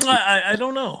theories or conspiracy? I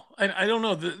don't know. I don't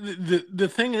know. The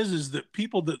thing is that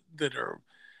people that are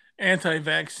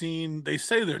anti-vaccine, they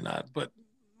say they're not, but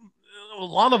a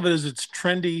lot of it is it's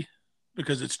trendy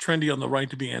because it's trendy on the right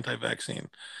to be anti-vaccine.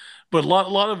 But a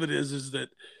lot of it is that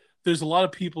there's a lot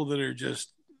of people that are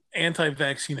just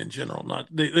anti-vaccine in general. Not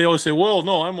they always say, well,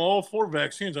 no, I'm all for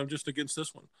vaccines. I'm just against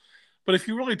this one. But if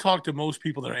you really talk to most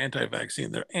people that are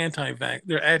anti-vaccine, they're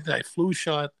anti-flu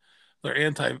shot, they're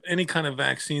anti any kind of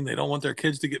vaccine. They don't want their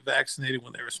kids to get vaccinated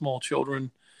when they were small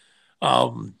children.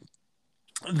 Um,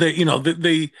 they you know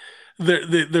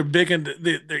they're big into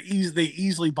they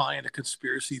easily buy into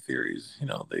conspiracy theories.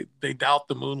 They doubt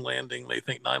the moon landing. They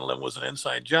think 9/11 was an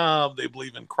inside job. They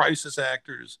believe in crisis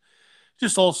actors,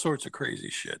 just all sorts of crazy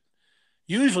shit.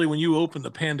 Usually when you open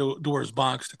the Pandora's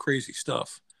box to crazy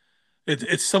stuff, it's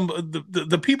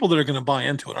the people that are going to buy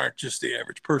into it aren't just the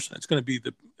average person. It's going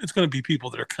to be people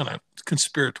that are kind of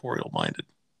conspiratorial minded.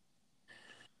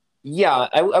 Yeah,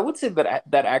 I would say that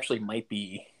actually might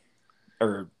be,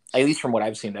 or at least from what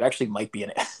I've seen, that actually might be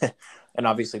an. And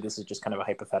obviously, this is just kind of a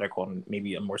hypothetical, and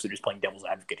maybe I'm more so just playing devil's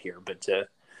advocate here. But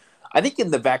I think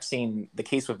in the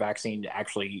case with vaccine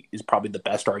actually is probably the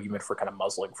best argument for kind of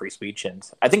muzzling free speech. And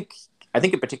I think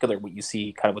in particular, what you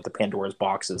see kind of with the Pandora's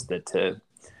box is that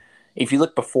if you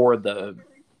look before the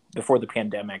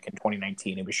pandemic in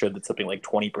 2019, it was showed that something like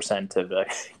 20% of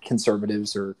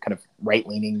conservatives or kind of right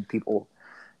leaning people,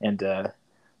 and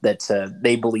that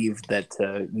they believe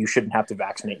that you shouldn't have to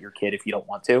vaccinate your kid if you don't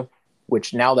want to,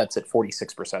 which now that's at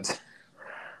 46%.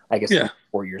 I guess Yeah,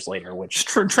 4 years later, it's which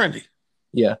trendy.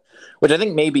 yeah, which I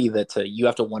think maybe that you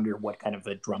have to wonder what kind of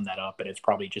drum that up, and it's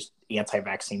probably just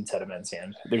anti-vaccine sentiments.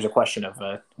 And there's a question of,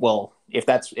 well, if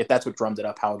that's what drums it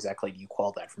up, how exactly do you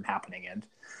quell that from happening? And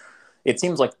it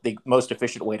seems like the most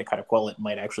efficient way to kind of quell it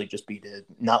might actually just be to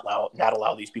not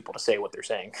allow these people to say what they're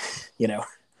saying, you know.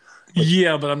 Which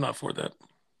Yeah, but I'm not for that.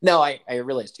 no, I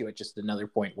realize too. It's just another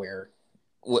point where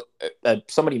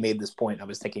somebody made this point. I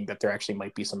was thinking that there actually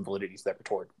might be some validity to that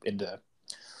retort. And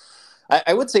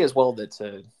I would say as well that,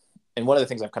 and one of the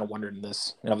things I've kind of wondered in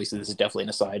this, and obviously this is definitely an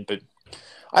aside, but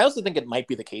I also think it might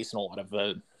be the case in a lot of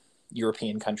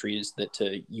European countries that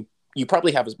you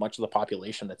probably have as much of the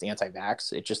population that's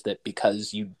anti-vax. It's just that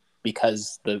because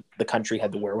the country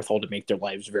had the wherewithal to make their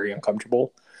lives very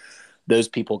uncomfortable, those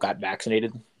people got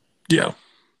vaccinated. Yeah,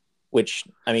 Which,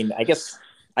 I mean, I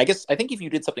think if you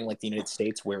did something like the United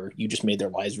States where you just made their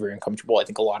lives very uncomfortable, I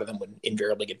think a lot of them would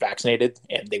invariably get vaccinated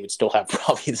and they would still have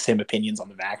probably the same opinions on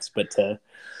the vax. But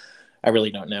I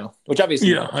really don't know. Which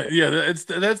obviously, yeah.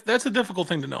 That's a difficult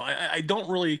thing to know. I don't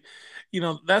really,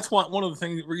 that's one of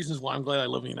the reasons why I'm glad I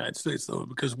live in the United States, though,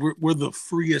 because we're the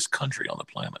freest country on the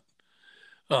planet.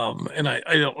 And I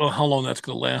don't know how long that's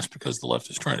going to last because the left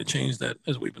is trying to change that,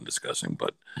 as we've been discussing.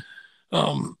 But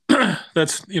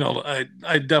that's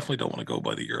I definitely don't want to go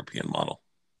by the European model.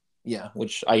 yeah,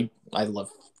 which I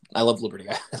love. I love liberty.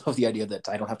 I love the idea that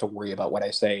I don't have to worry about what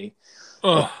I say.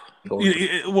 And Uh, going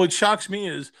what shocks me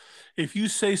is if you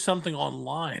say something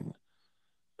online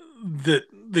that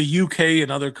the UK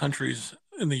and other countries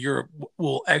in the Europe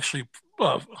will actually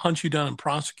hunt you down and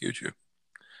prosecute you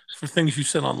for things you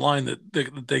said online that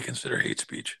they consider hate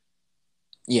speech.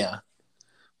 yeah,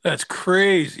 That's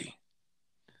crazy.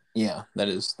 yeah, that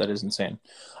is insane.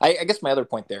 I guess my other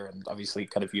point there, and obviously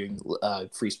kind of viewing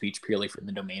free speech purely from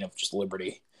the domain of just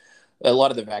liberty, a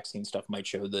lot of the vaccine stuff might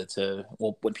show that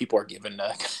well, when people are given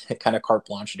kind of carte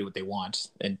blanche to do what they want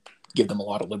and give them a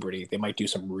lot of liberty, they might do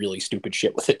some really stupid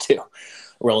shit with it too,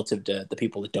 relative to the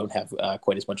people that don't have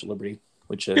quite as much liberty.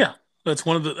 Which Yeah, that's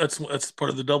part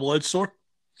of the double edged sword.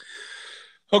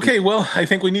 Okay, well, I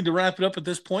think we need to wrap it up at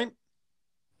this point.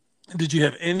 Did you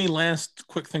have any last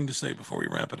quick thing to say before we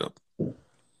wrap it up?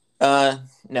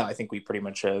 No, I think we pretty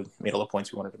much made all the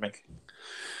points we wanted to make.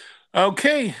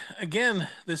 Okay. Again,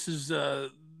 this is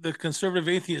the Conservative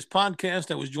Atheist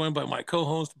Podcast. I was joined by my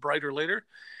co-host, Brighter Later,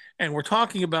 and we're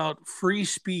talking about free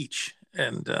speech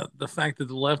and the fact that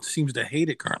the left seems to hate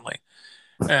it currently.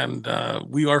 And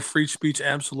we are free speech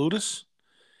absolutists,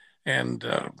 and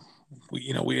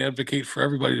we advocate for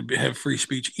everybody to have free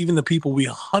speech, even the people we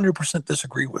 100%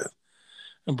 disagree with.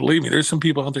 And believe me, there's some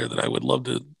people out there that I would love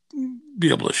to be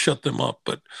able to shut them up,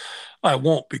 but I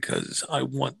won't, because I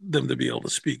want them to be able to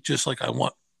speak, just like I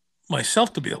want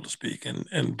myself to be able to speak,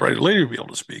 and Brighter Lady to be able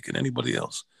to speak, and anybody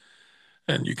else.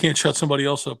 And you can't shut somebody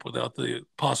else up without the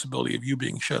possibility of you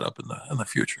being shut up in the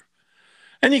future.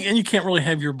 And you can't really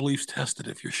have your beliefs tested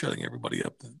if you're shutting everybody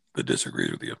up that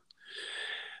disagrees with you.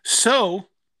 So,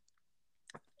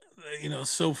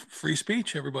 so free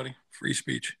speech, everybody, free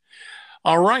speech.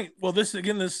 All right. Well, this is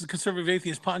the Conservative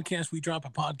Atheist Podcast. We drop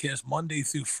a podcast Monday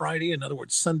through Friday. In other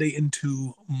words, Sunday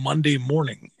into Monday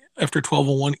morning after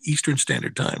 12:01 Eastern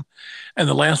Standard Time. And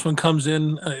the last one comes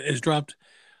in, is dropped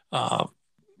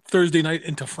Thursday night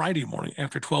into Friday morning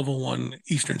after 12:01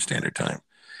 Eastern Standard Time.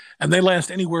 And they last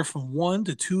anywhere from 1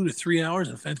 to 2 to 3 hours.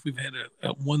 In fact, we've had a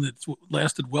one that's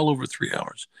lasted well over 3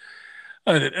 hours.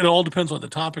 It all depends on the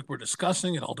topic we're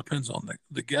discussing. It all depends on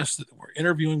the guests that we're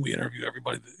interviewing. We interview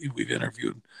everybody. We've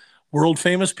interviewed world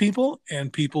famous people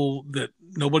and people that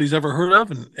nobody's ever heard of,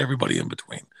 and everybody in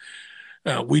between.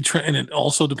 And it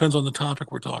also depends on the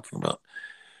topic we're talking about.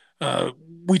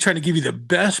 We try to give you the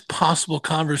best possible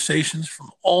conversations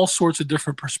from all sorts of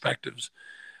different perspectives.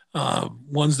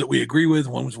 Ones that we agree with,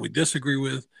 ones we disagree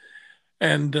with.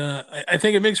 And I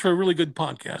think it makes for a really good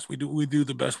podcast. We do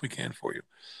the best we can for you.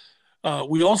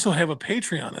 We also have a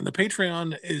Patreon, and the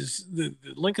Patreon is the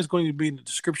link is going to be in the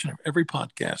description of every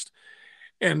podcast.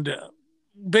 And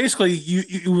basically,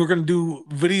 we're going to do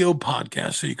video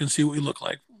podcasts so you can see what we look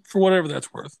like for whatever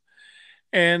that's worth.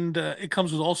 And it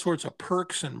comes with all sorts of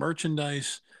perks and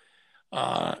merchandise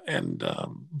and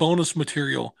bonus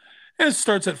material. And it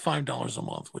starts at $5 a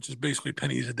month, which is basically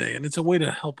pennies a day. And it's a way to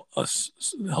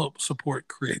help support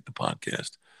create the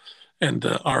podcast and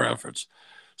our efforts.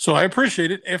 So I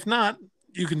appreciate it. If not,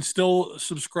 you can still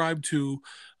subscribe to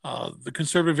the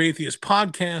Conservative Atheist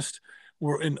Podcast.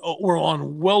 We're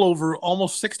on well over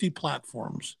almost 60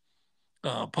 platforms,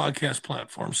 podcast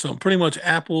platforms. So pretty much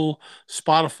Apple,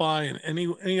 Spotify, and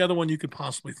any other one you could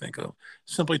possibly think of.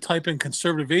 Simply type in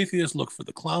Conservative Atheist, look for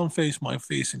the clown face, my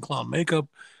face in clown makeup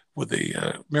with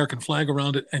the American flag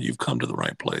around it, and you've come to the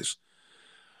right place.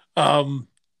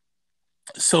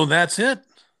 So that's it.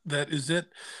 That is it.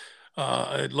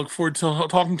 I look forward to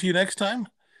talking to you next time.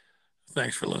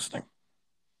 Thanks for listening.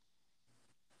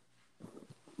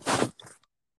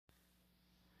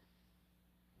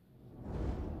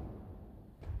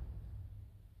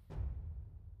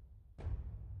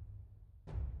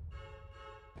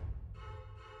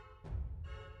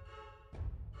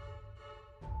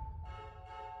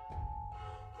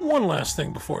 One last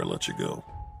thing before I let you go.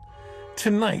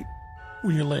 Tonight,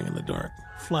 when you're laying in the dark,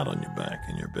 flat on your back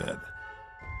in your bed,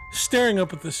 staring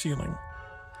up at the ceiling,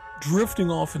 drifting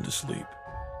off into sleep,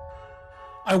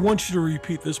 I want you to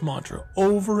repeat this mantra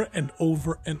over and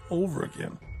over and over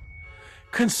again.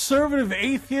 Conservative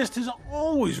atheist is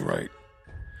always right.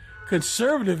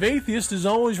 Conservative atheist is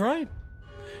always right.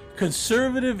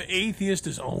 Conservative atheist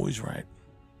is always right.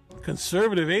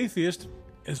 Conservative atheist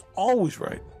is always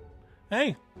right.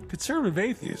 Hey, conservative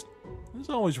atheist is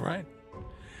always right.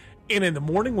 And in the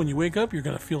morning when you wake up, you're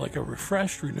going to feel like a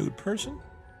refreshed, renewed person.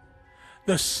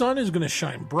 The sun is going to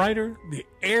shine brighter. The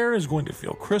air is going to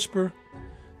feel crisper.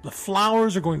 The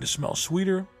flowers are going to smell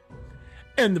sweeter.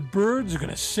 And the birds are going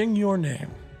to sing your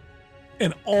name.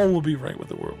 And all will be right with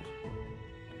the world.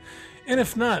 And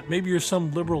if not, maybe you're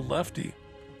some liberal lefty,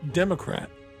 Democrat,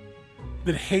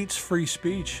 that hates free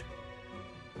speech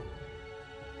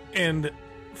and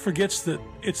forgets that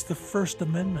it's the First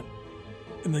Amendment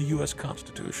in the U.S.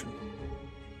 Constitution.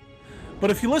 But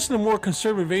if you listen to more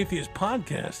Conservative Atheist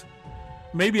podcasts,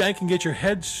 maybe I can get your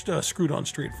head screwed on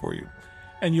straight for you,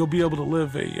 and you'll be able to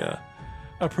live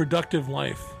a productive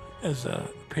life as a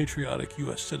patriotic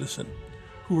U.S. citizen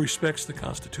who respects the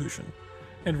Constitution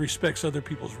and respects other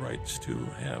people's rights to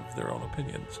have their own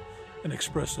opinions and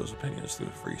express those opinions through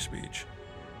free speech.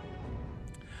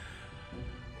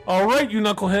 All right, you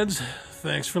knuckleheads,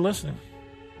 thanks for listening.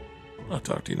 I'll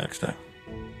talk to you next time.